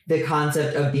like the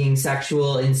concept of being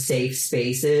sexual in safe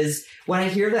spaces. When I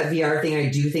hear that VR thing, I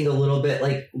do think a little bit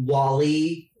like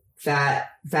WALL-E, fat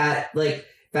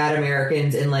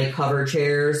Americans in like hover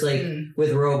chairs, like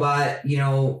with robot,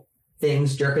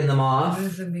 things jerking them off. What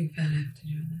does a big fat have to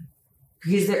do with that?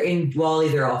 Because they're in WALL-E,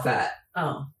 they're all fat.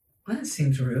 Oh, well, that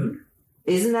seems rude.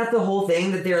 Isn't that the whole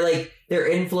thing? That they're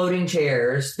in floating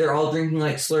chairs, they're all drinking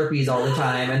like Slurpees all the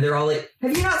time, and they're all like,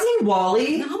 have you not seen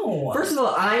WALL-E? No. First of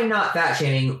all, I'm not fat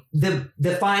shaming.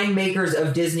 The fine makers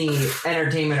of Disney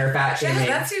entertainment are fat shaming.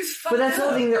 Yeah, that seems fucked But that's the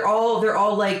whole thing, they're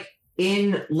all like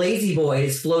in Lazy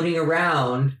Boys floating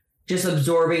around, just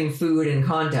absorbing food and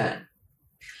content.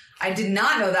 I did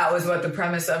not know that was what the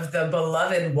premise of the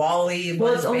beloved WALL-E was.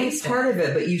 Well, it's only part of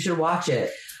it, but you should watch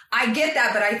it. I get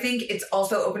that, but I think it's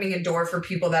also opening a door for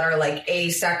people that are like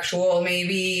asexual,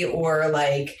 maybe, or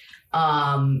like.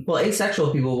 Well,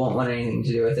 asexual people won't want anything to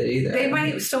do with it either. They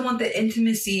might still want the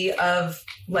intimacy of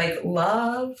like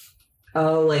love.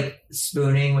 Oh, like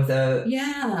spooning with a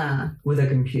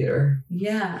computer.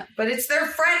 Yeah, but it's their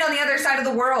friend on the other side of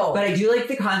the world. But I do like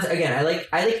the concept. Again, I like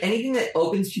anything that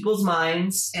opens people's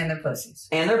minds and their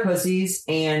pussies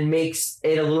and makes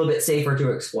it a little bit safer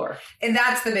to explore. And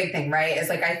that's the big thing, right? Is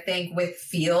like I think with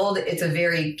Field, it's a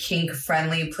very kink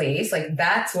friendly place. Like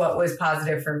that's what was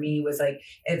positive for me, was like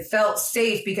it felt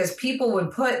safe because people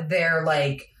would put their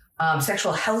like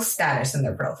sexual health status in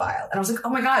their profile. And I was like, oh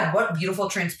my God, what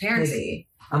beautiful transparency.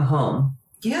 I'm home.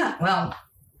 Yeah. Well,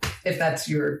 if that's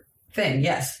your thing,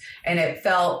 yes. And it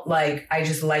felt like I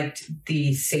just liked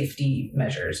the safety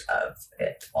measures of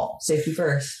it all. Safety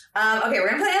first. Okay,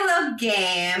 we're going to play a little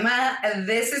game.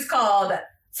 This is called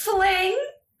Fling,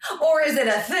 or is it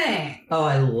a thing? Oh,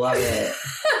 I love it.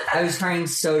 I was trying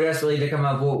so desperately to come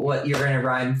up with what you're going to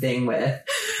rhyme thing with.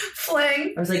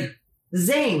 Fling. I was like,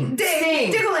 zing, ding,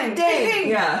 sting, diddling, ding. Ding.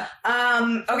 Yeah.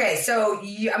 Okay, so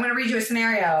I'm going to read you a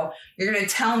scenario. You're going to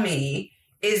tell me,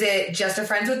 is it just a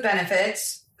friends with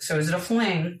benefits? So is it a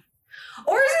fling?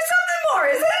 Or is it something more?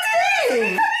 Is it a thing? It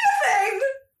could be a thing.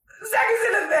 Sex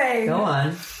is a thing. Go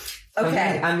on.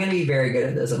 Okay. I'm going to be very good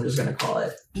at this. I'm just going to call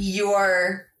it.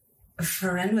 Your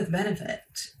friend with benefit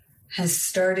has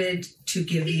started to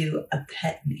give you a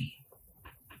pet name.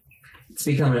 It's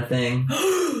becoming a thing.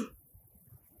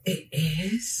 It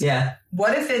is? Yeah.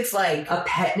 What if it's like a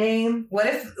pet name? What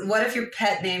if your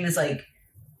pet name is like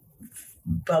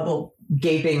Bubble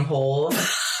Gaping Hole? I'm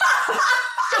just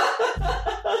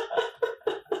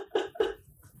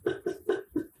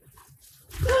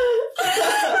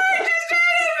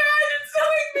trying to imagine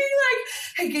something being like,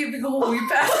 hey, Gaping Hole, we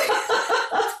passed.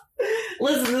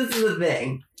 Listen, this is the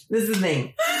thing.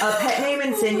 A pet name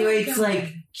insinuates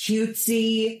like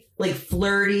cutesy, like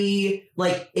flirty,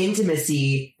 like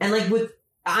intimacy, and like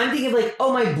I'm thinking of like,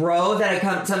 oh, my bro that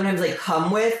I sometimes like come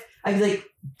with. I'd be like,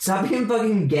 stop being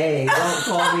fucking gay.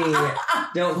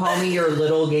 Don't call me your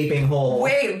little gaping hole.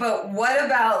 Wait, but what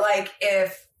about like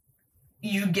if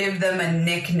you give them a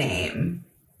nickname?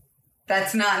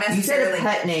 That's not necessarily. You said a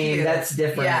pet name. Cute. That's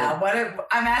different. Yeah. What if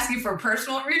I'm asking for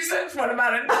personal reasons? What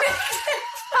about a nickname?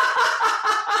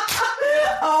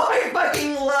 Oh, I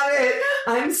fucking love it.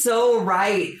 I'm so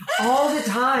right all the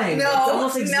time. No, it's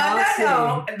almost exhausting.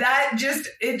 No.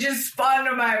 It just spawned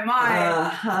in my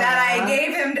mind that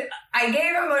I gave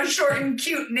him a short and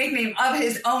cute nickname of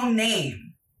his own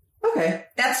name. Okay.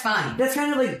 That's fine. That's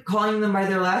kind of like calling them by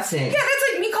their last name. Yeah,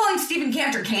 that's like me calling Stephen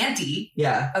Cantor Canty.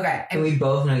 Yeah. Okay. And we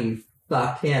both know you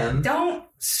fucked him. Don't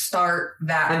start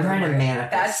that. I'm trying to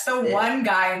manifest. That's the one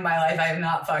guy in my life I have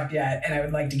not fucked yet, and I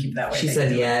would like to keep it that way. She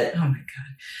said yet. Oh my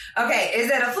God. Okay, is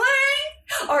it a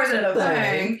fling or is it a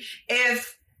thing?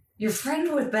 If your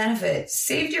friend with benefits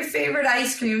saved your favorite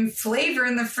ice cream flavor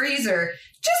in the freezer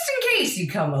just in case you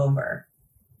come over.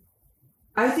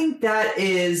 I think that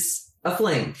is a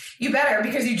fling. You better,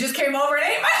 because you just came over and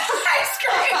ate my ice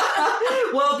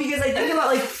cream. Well, because I think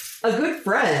about like a good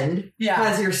friend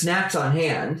has your snacks on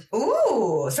hand.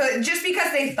 Ooh. So just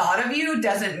because they thought of you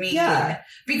doesn't mean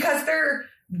because they're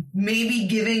maybe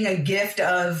giving a gift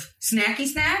of snacky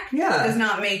snack does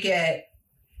not make it.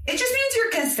 It just means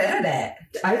you're considerate.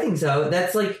 I think so.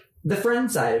 That's like the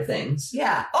friend side of things.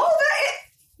 Yeah. Oh,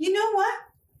 you know what?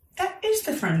 That is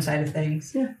the friend side of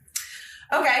things. Yeah.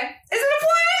 Okay. Is it a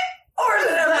play or is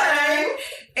it a thing?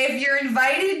 If you're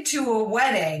invited to a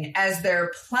wedding as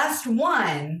their plus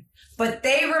one, but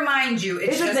they remind you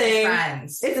it's just a thing.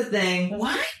 Friends. It's a thing.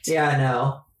 What? Yeah,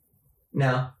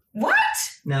 no. What?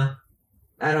 No.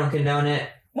 I don't condone it.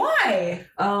 Why?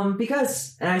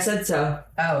 Because, and I said so.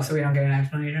 Oh, so we don't get an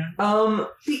explanation?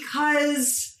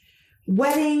 Because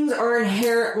weddings are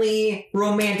inherently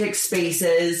romantic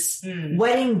spaces.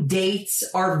 Wedding dates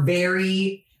are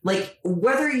very, like,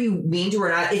 whether you mean to or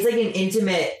not, it's like an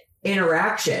intimate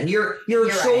interaction. You're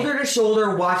shoulder to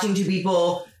shoulder watching two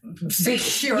people. You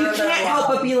can't help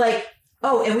but be like,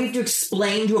 oh, and we have to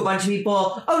explain to a bunch of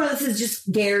people, oh, no, this is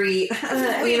just Gary.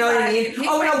 You know what I mean?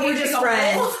 Oh, no, we're just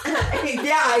friends.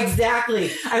 Yeah, exactly.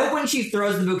 I hope when she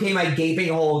throws the bouquet, my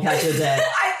gaping hole catches it.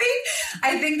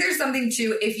 I think there's something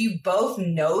to, if you both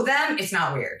know them, it's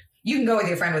not weird. You can go with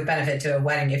your friend with benefit to a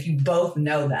wedding if you both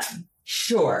know them.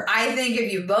 Sure. I think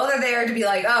if you both are there to be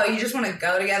like, oh, you just want to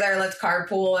go together, let's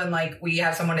carpool, and like we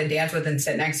have someone to dance with and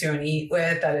sit next to and eat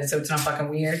with, so it's not fucking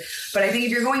weird. But I think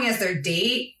if you're going as their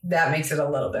date, that makes it a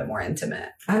little bit more intimate.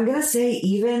 I'm going to say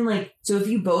even like, so if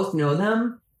you both know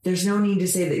them, there's no need to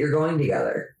say that you're going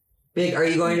together. Big, are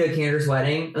you going to a Candace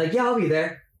wedding? Like, yeah, I'll be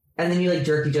there. And then you like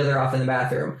jerk each other off in the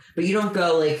bathroom. But you don't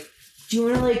go like, do you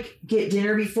want to like get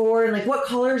dinner before? And like, what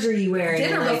colors are you wearing?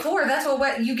 Dinner like, before? That's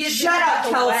what you get. Shut up,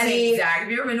 Kelsey. Zach.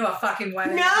 Have you ever been to a fucking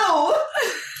wedding? No.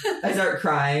 I start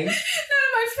crying. None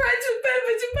of my friends with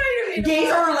benefits invited me.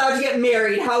 Gays aren't allowed to get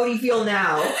married. How do you feel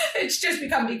now? It's just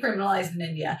become decriminalized in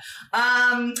India. Is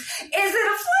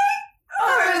it a fling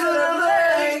or is it a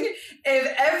thing?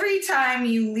 If every time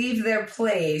you leave their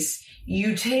place,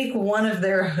 you take one of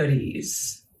their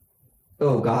hoodies.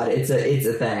 Oh God, it's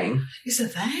a thing. It's a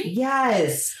thing?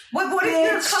 Yes. What if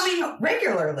they're coming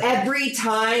regularly? Every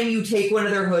time you take one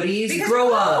of their hoodies, because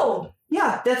grow up.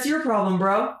 Yeah, that's your problem,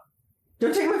 bro.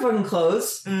 Don't take my fucking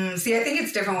clothes. See, I think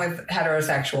it's different with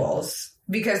heterosexuals.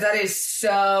 Because that is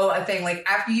so a thing. Like,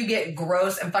 after you get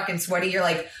gross and fucking sweaty, you're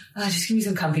like, oh, just give me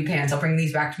some comfy pants. I'll bring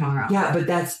these back tomorrow. Yeah, but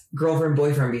that's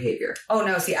girlfriend-boyfriend behavior. Oh,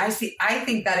 no. See, I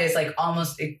think that is, like,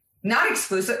 almost not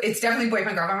exclusive. It's definitely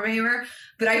boyfriend-girlfriend behavior.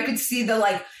 But I could see the,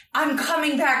 like, I'm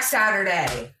coming back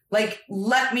Saturday. Like,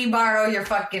 let me borrow your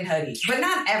fucking hoodie. But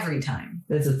not every time.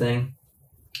 That's a thing.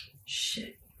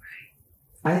 Shit.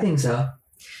 Right. I think so.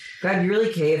 God, you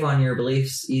really cave on your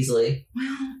beliefs easily.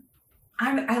 Well,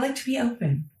 I like to be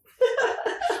open.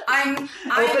 I'm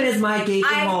open as my gaping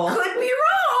hole. I could be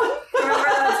wrong. Remember,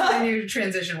 that's my new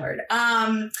transition word.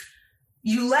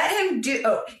 You let him do.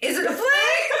 Oh, is it a fling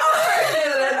or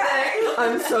is it a thing?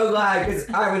 I'm so glad because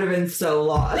I would have been so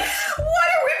lost. What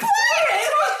are we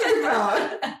playing?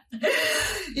 About?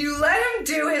 You let him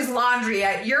do his laundry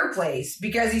at your place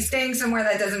because he's staying somewhere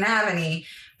that doesn't have any.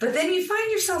 But then you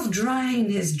find yourself drying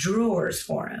his drawers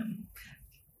for him.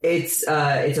 It's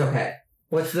okay.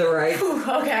 What's the right? Ooh,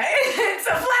 okay. It's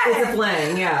a fling. It's a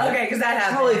fling, yeah. Okay, because that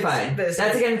happens. Totally fine. That's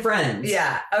again friends.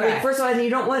 Yeah. Okay. Like, first of all, you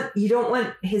don't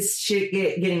want his shit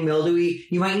getting mildewy.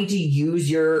 You might need to use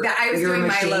your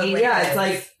machine. Yeah, it's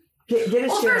like get his shit out.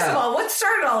 Well, first of all, what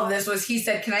started all of this was he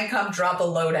said, "Can I come drop a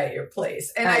load at your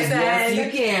place?" And I said, "Yes,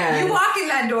 you can. You walk in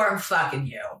that door, I'm fucking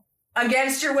you."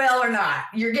 Against your will or not,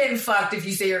 you're getting fucked if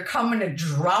you say you're coming to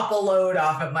drop a load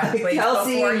off at my place.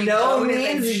 Kelsey, no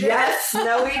means yes,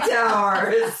 Snowy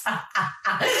Towers.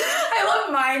 I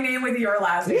love my name with your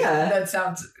last name. Yeah. That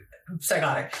sounds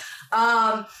psychotic.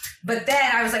 But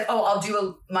then I was like, oh, I'll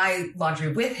do my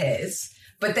laundry with his.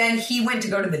 But then he went to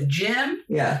go to the gym.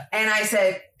 Yeah. And I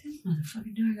said, this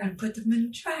motherfucker knew I gotta put them in the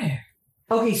dryer.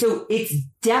 Okay, so it's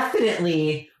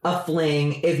definitely a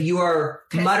fling if you are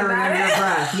muttering under your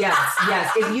breath.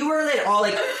 Yes. If you were at all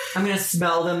like, I'm going to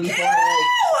smell them before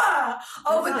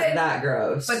but then that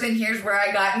gross. But then here's where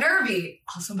I got nervy.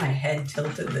 Also, my head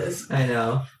tilted this. I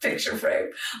know. Picture frame.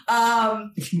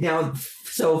 Now,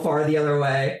 so far the other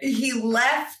way. He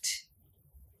left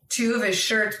 2 of his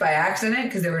shirts by accident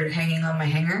because they were hanging on my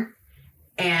hanger.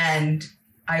 And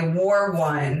I wore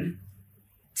one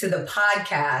to the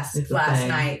podcast last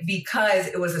night because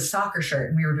it was a soccer shirt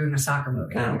and we were doing a soccer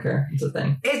movie. I don't care. It's a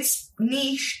thing. It's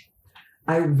niche.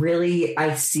 I see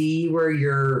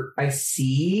I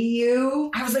see you.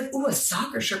 I was like, ooh, a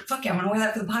soccer shirt. Fuck yeah, I'm going to wear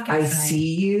that for the podcast tonight.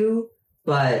 See you,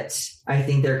 but I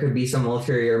think there could be some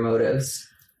ulterior motives.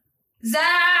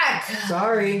 Zach!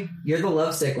 Sorry, you're the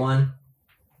lovesick one.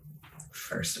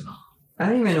 First of all. I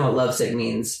don't even know what lovesick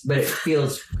means, but it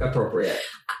feels appropriate.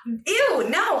 Ew,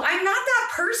 no, I'm not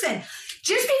that person.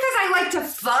 Just because I like to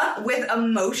fuck with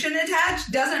emotion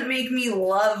attached doesn't make me in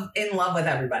love with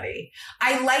everybody.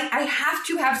 I have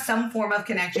to have some form of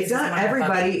connection. It's not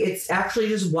everybody. It's actually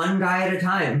just one guy at a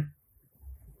time.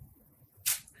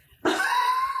 How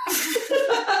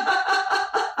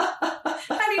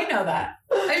do you know that?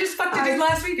 I just fucked a dude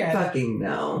last weekend. Fucking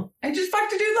no. I just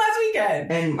fucked a dude last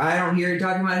weekend. And I don't hear you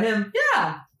talking about him.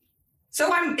 Yeah. So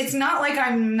it's not like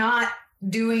I'm not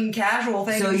doing casual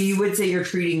things. So you would say you're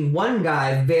treating one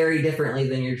guy very differently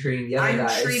than you're treating the other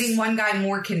guys. I'm treating one guy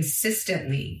more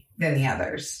consistently than the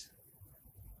others.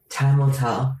 Time will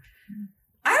tell.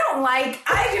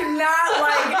 I do not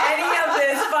like any of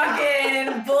this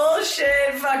fucking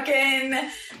bullshit fucking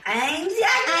I'm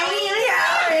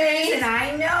Zachary and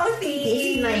I know things.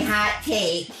 This is my hot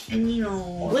take. And you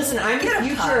know. Listen, I'm the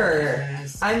future.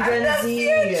 I'm Gen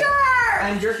Z. Future.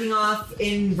 I'm jerking off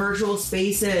in virtual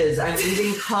spaces. I'm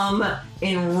eating cum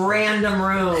in random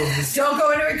rooms. Don't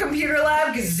go into a computer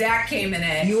lab because Zach came in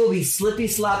it. You will be slippy,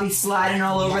 sloppy, sliding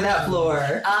all over that floor.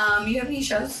 You have any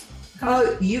shows?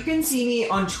 Oh, you can see me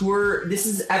on tour. This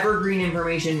is evergreen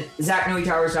information,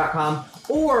 ZachNoeTowers.com,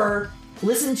 or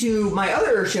listen to my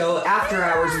other show, After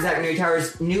Hours with Zach Noe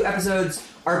Towers. New episodes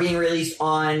are being released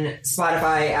on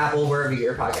Spotify, Apple, wherever you get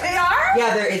your podcast. They are?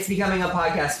 Yeah, it's becoming a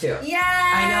podcast too. Yay!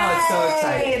 I know, it's so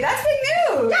exciting. That's big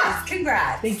news. Yeah.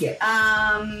 Congrats. Thank you.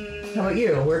 How about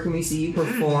you? Where can we see you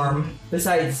perform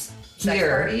besides sex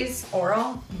here? Parties,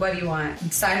 oral. What do you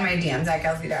want? Sign my DM, Zach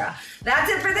Kelsey Dara.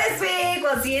 That's it for this week.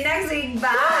 We'll see you next week.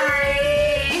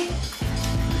 Bye.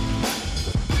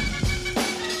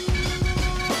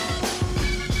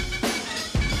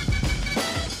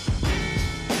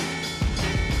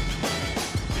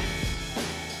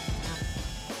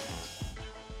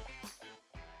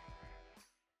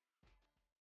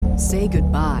 Say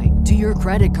goodbye to your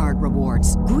credit card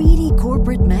rewards. Greedy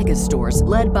corporate mega stores,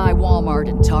 led by Walmart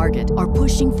and Target, are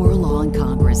pushing for a law in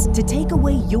Congress to take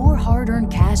away your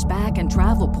hard-earned cash back and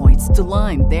travel points to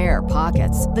line their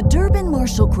pockets. The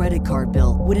Durbin-Marshall credit card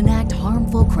bill would enact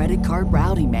harmful credit card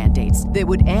routing mandates that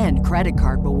would end credit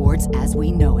card rewards as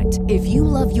we know it. If you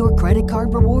love your credit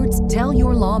card rewards, tell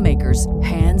your lawmakers,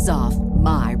 hands off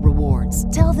my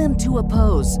rewards. Tell them to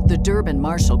oppose the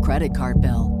Durbin-Marshall credit card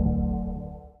bill.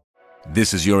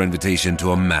 This is your invitation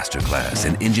to a masterclass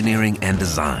in engineering and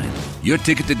design. Your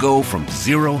ticket to go from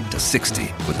 0 to 60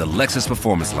 with the Lexus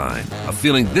Performance Line. A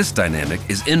feeling this dynamic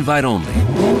is invite only.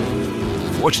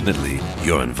 Fortunately,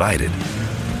 you're invited.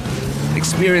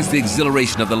 Experience the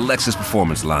exhilaration of the Lexus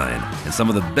Performance Line and some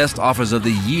of the best offers of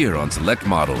the year on select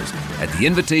models at the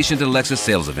Invitation to Lexus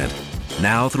sales event,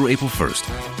 now through April 1st.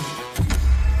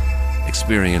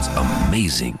 Experience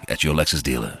amazing at your Lexus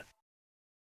dealer.